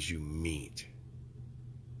 those you meet,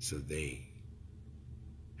 so they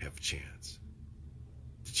have a chance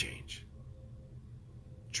to change.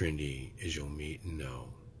 Trinity, as you'll meet and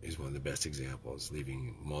know, is one of the best examples,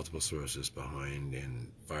 leaving multiple sclerosis behind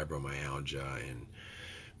and fibromyalgia and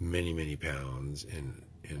many, many pounds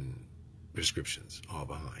and prescriptions all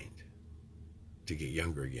behind to get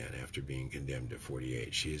younger again after being condemned at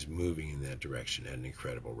 48. She is moving in that direction at an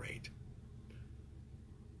incredible rate.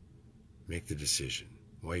 Make the decision.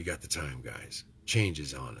 While you got the time, guys. Change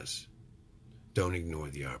is on us. Don't ignore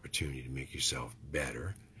the opportunity to make yourself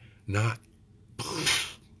better, not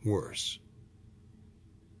worse.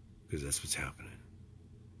 Because that's what's happening.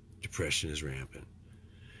 Depression is rampant.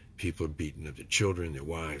 People are beating up their children, their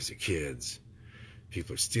wives, their kids.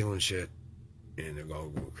 People are stealing shit, and they're all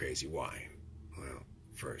going crazy. Why? Well,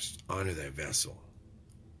 first, honor thy vessel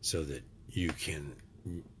so that you can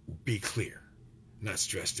be clear, not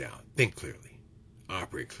stressed out. Think clearly.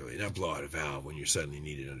 Operate clearly. Not blow out a valve when you're suddenly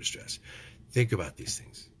needed under stress. Think about these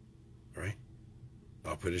things. All right?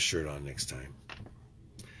 I'll put a shirt on next time.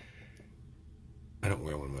 I don't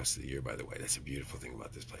wear one most of the year, by the way. That's a beautiful thing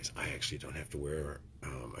about this place. I actually don't have to wear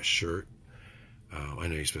a shirt. I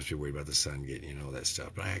know you're supposed to be worried about the sun getting you and all that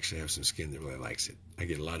stuff, but I actually have some skin that really likes it. I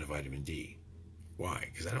get a lot of vitamin D. Why?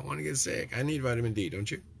 Because I don't want to get sick. I need vitamin D,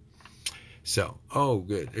 don't you? So, oh,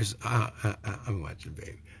 good. There's I'm watching,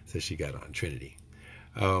 babe. So she got on Trinity.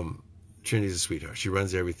 Trinity's a sweetheart. She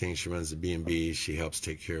runs everything. She runs the B&B. She helps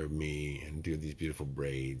take care of me and do these beautiful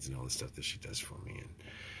braids and all the stuff that she does for me. And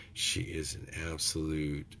she is an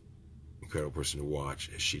absolute incredible person to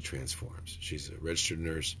watch as she transforms. She's a registered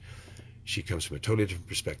nurse. She comes from a totally different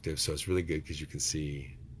perspective, so it's really good because you can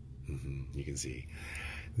see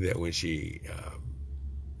that when she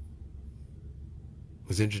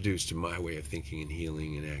was introduced to my way of thinking and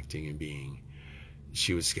healing and acting and being,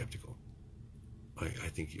 she was skeptical. I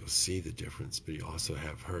think you'll see the difference, but you also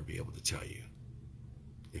have her be able to tell you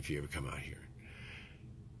if you ever come out here.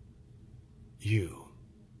 You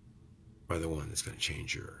are the one that's going to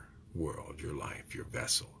change your world, your life, your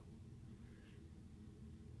vessel,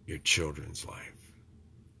 your children's life.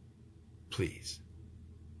 Please,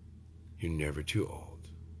 you're never too old.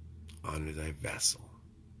 Honor thy vessel.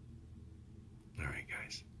 All right,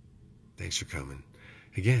 guys. Thanks for coming.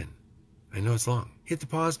 Again, I know it's long. Hit the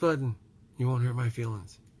pause button. You won't hurt my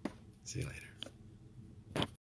feelings. See you later.